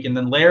later in the week. And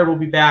then Laird will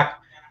be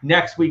back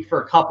next week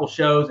for a couple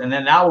shows. And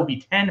then that will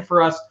be 10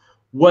 for us,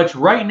 which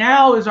right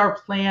now is our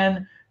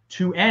plan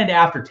to end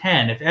after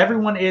 10. If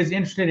everyone is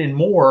interested in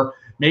more,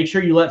 make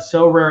sure you let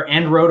Sorare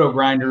and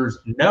RotoGrinders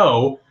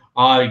know.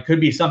 It could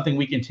be something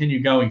we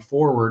continue going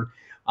forward.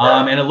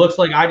 And it looks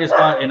like I just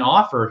got an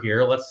offer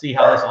here. Let's see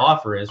how this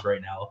offer is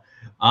right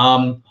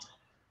now.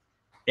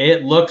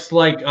 It looks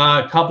like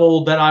a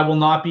couple that I will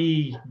not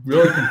be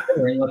really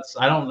considering.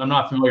 I'm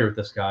not familiar with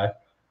this guy.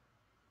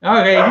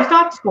 Okay, he's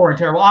not scoring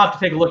terrible. I'll have to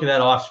take a look at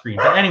that off screen.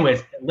 But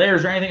anyways, Laird,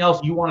 is there anything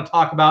else you want to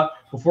talk about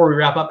before we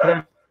wrap up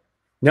today?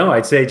 No,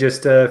 I'd say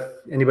just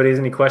anybody has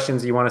any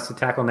questions you want us to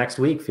tackle next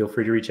week, feel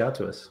free to reach out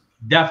to us.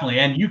 Definitely.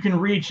 And you can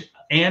reach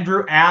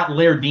Andrew at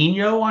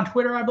Lairdino on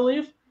Twitter, I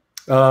believe.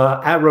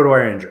 At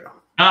RotoWire Andrew.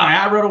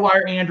 At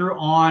RotoWire Andrew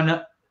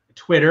on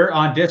Twitter.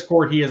 On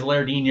Discord, he is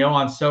Lairdino.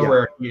 On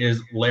Sorare, he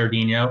is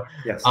Lairdino.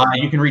 Yes.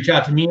 You can reach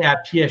out to me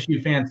at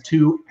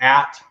PSUFans2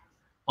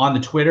 on the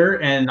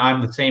Twitter, and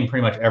I'm the same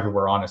pretty much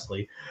everywhere,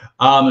 honestly.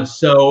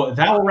 So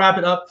that will wrap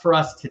it up for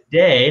us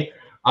today.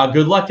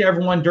 Good luck to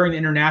everyone during the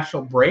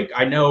international break.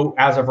 I know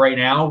as of right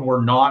now,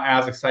 we're not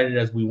as excited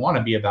as we want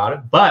to be about it,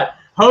 but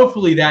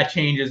hopefully that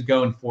changes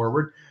going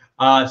forward.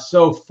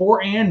 So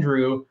for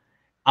Andrew,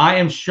 I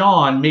am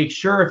Sean. Make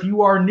sure if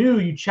you are new,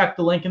 you check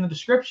the link in the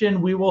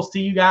description. We will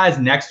see you guys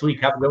next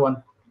week. Have a good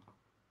one.